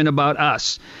information about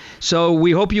us. So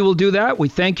we hope you will do that. We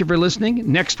thank you for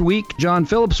listening. Next week, John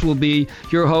Phillips will be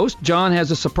your host. John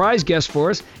has a surprise guest for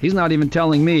us. He's not even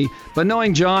telling me. But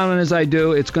knowing John as I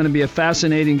do, it's going to be a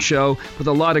fascinating show with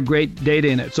a lot of great data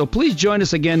in it. So please join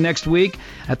us again next week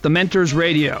at the Mentors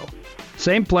Radio.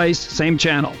 Same place, same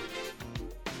channel.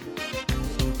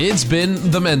 It's been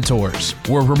The Mentors,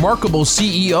 where remarkable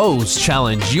CEOs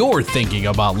challenge your thinking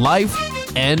about life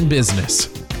and business.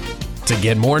 To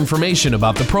get more information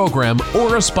about the program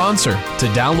or a sponsor, to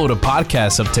download a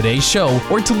podcast of today's show,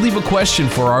 or to leave a question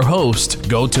for our host,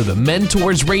 go to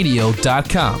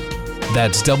thementorsradio.com.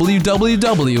 That's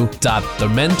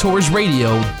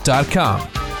www.thementorsradio.com.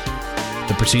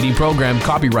 The preceding program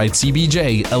copyright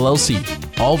CBJ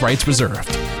LLC. All rights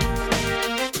reserved.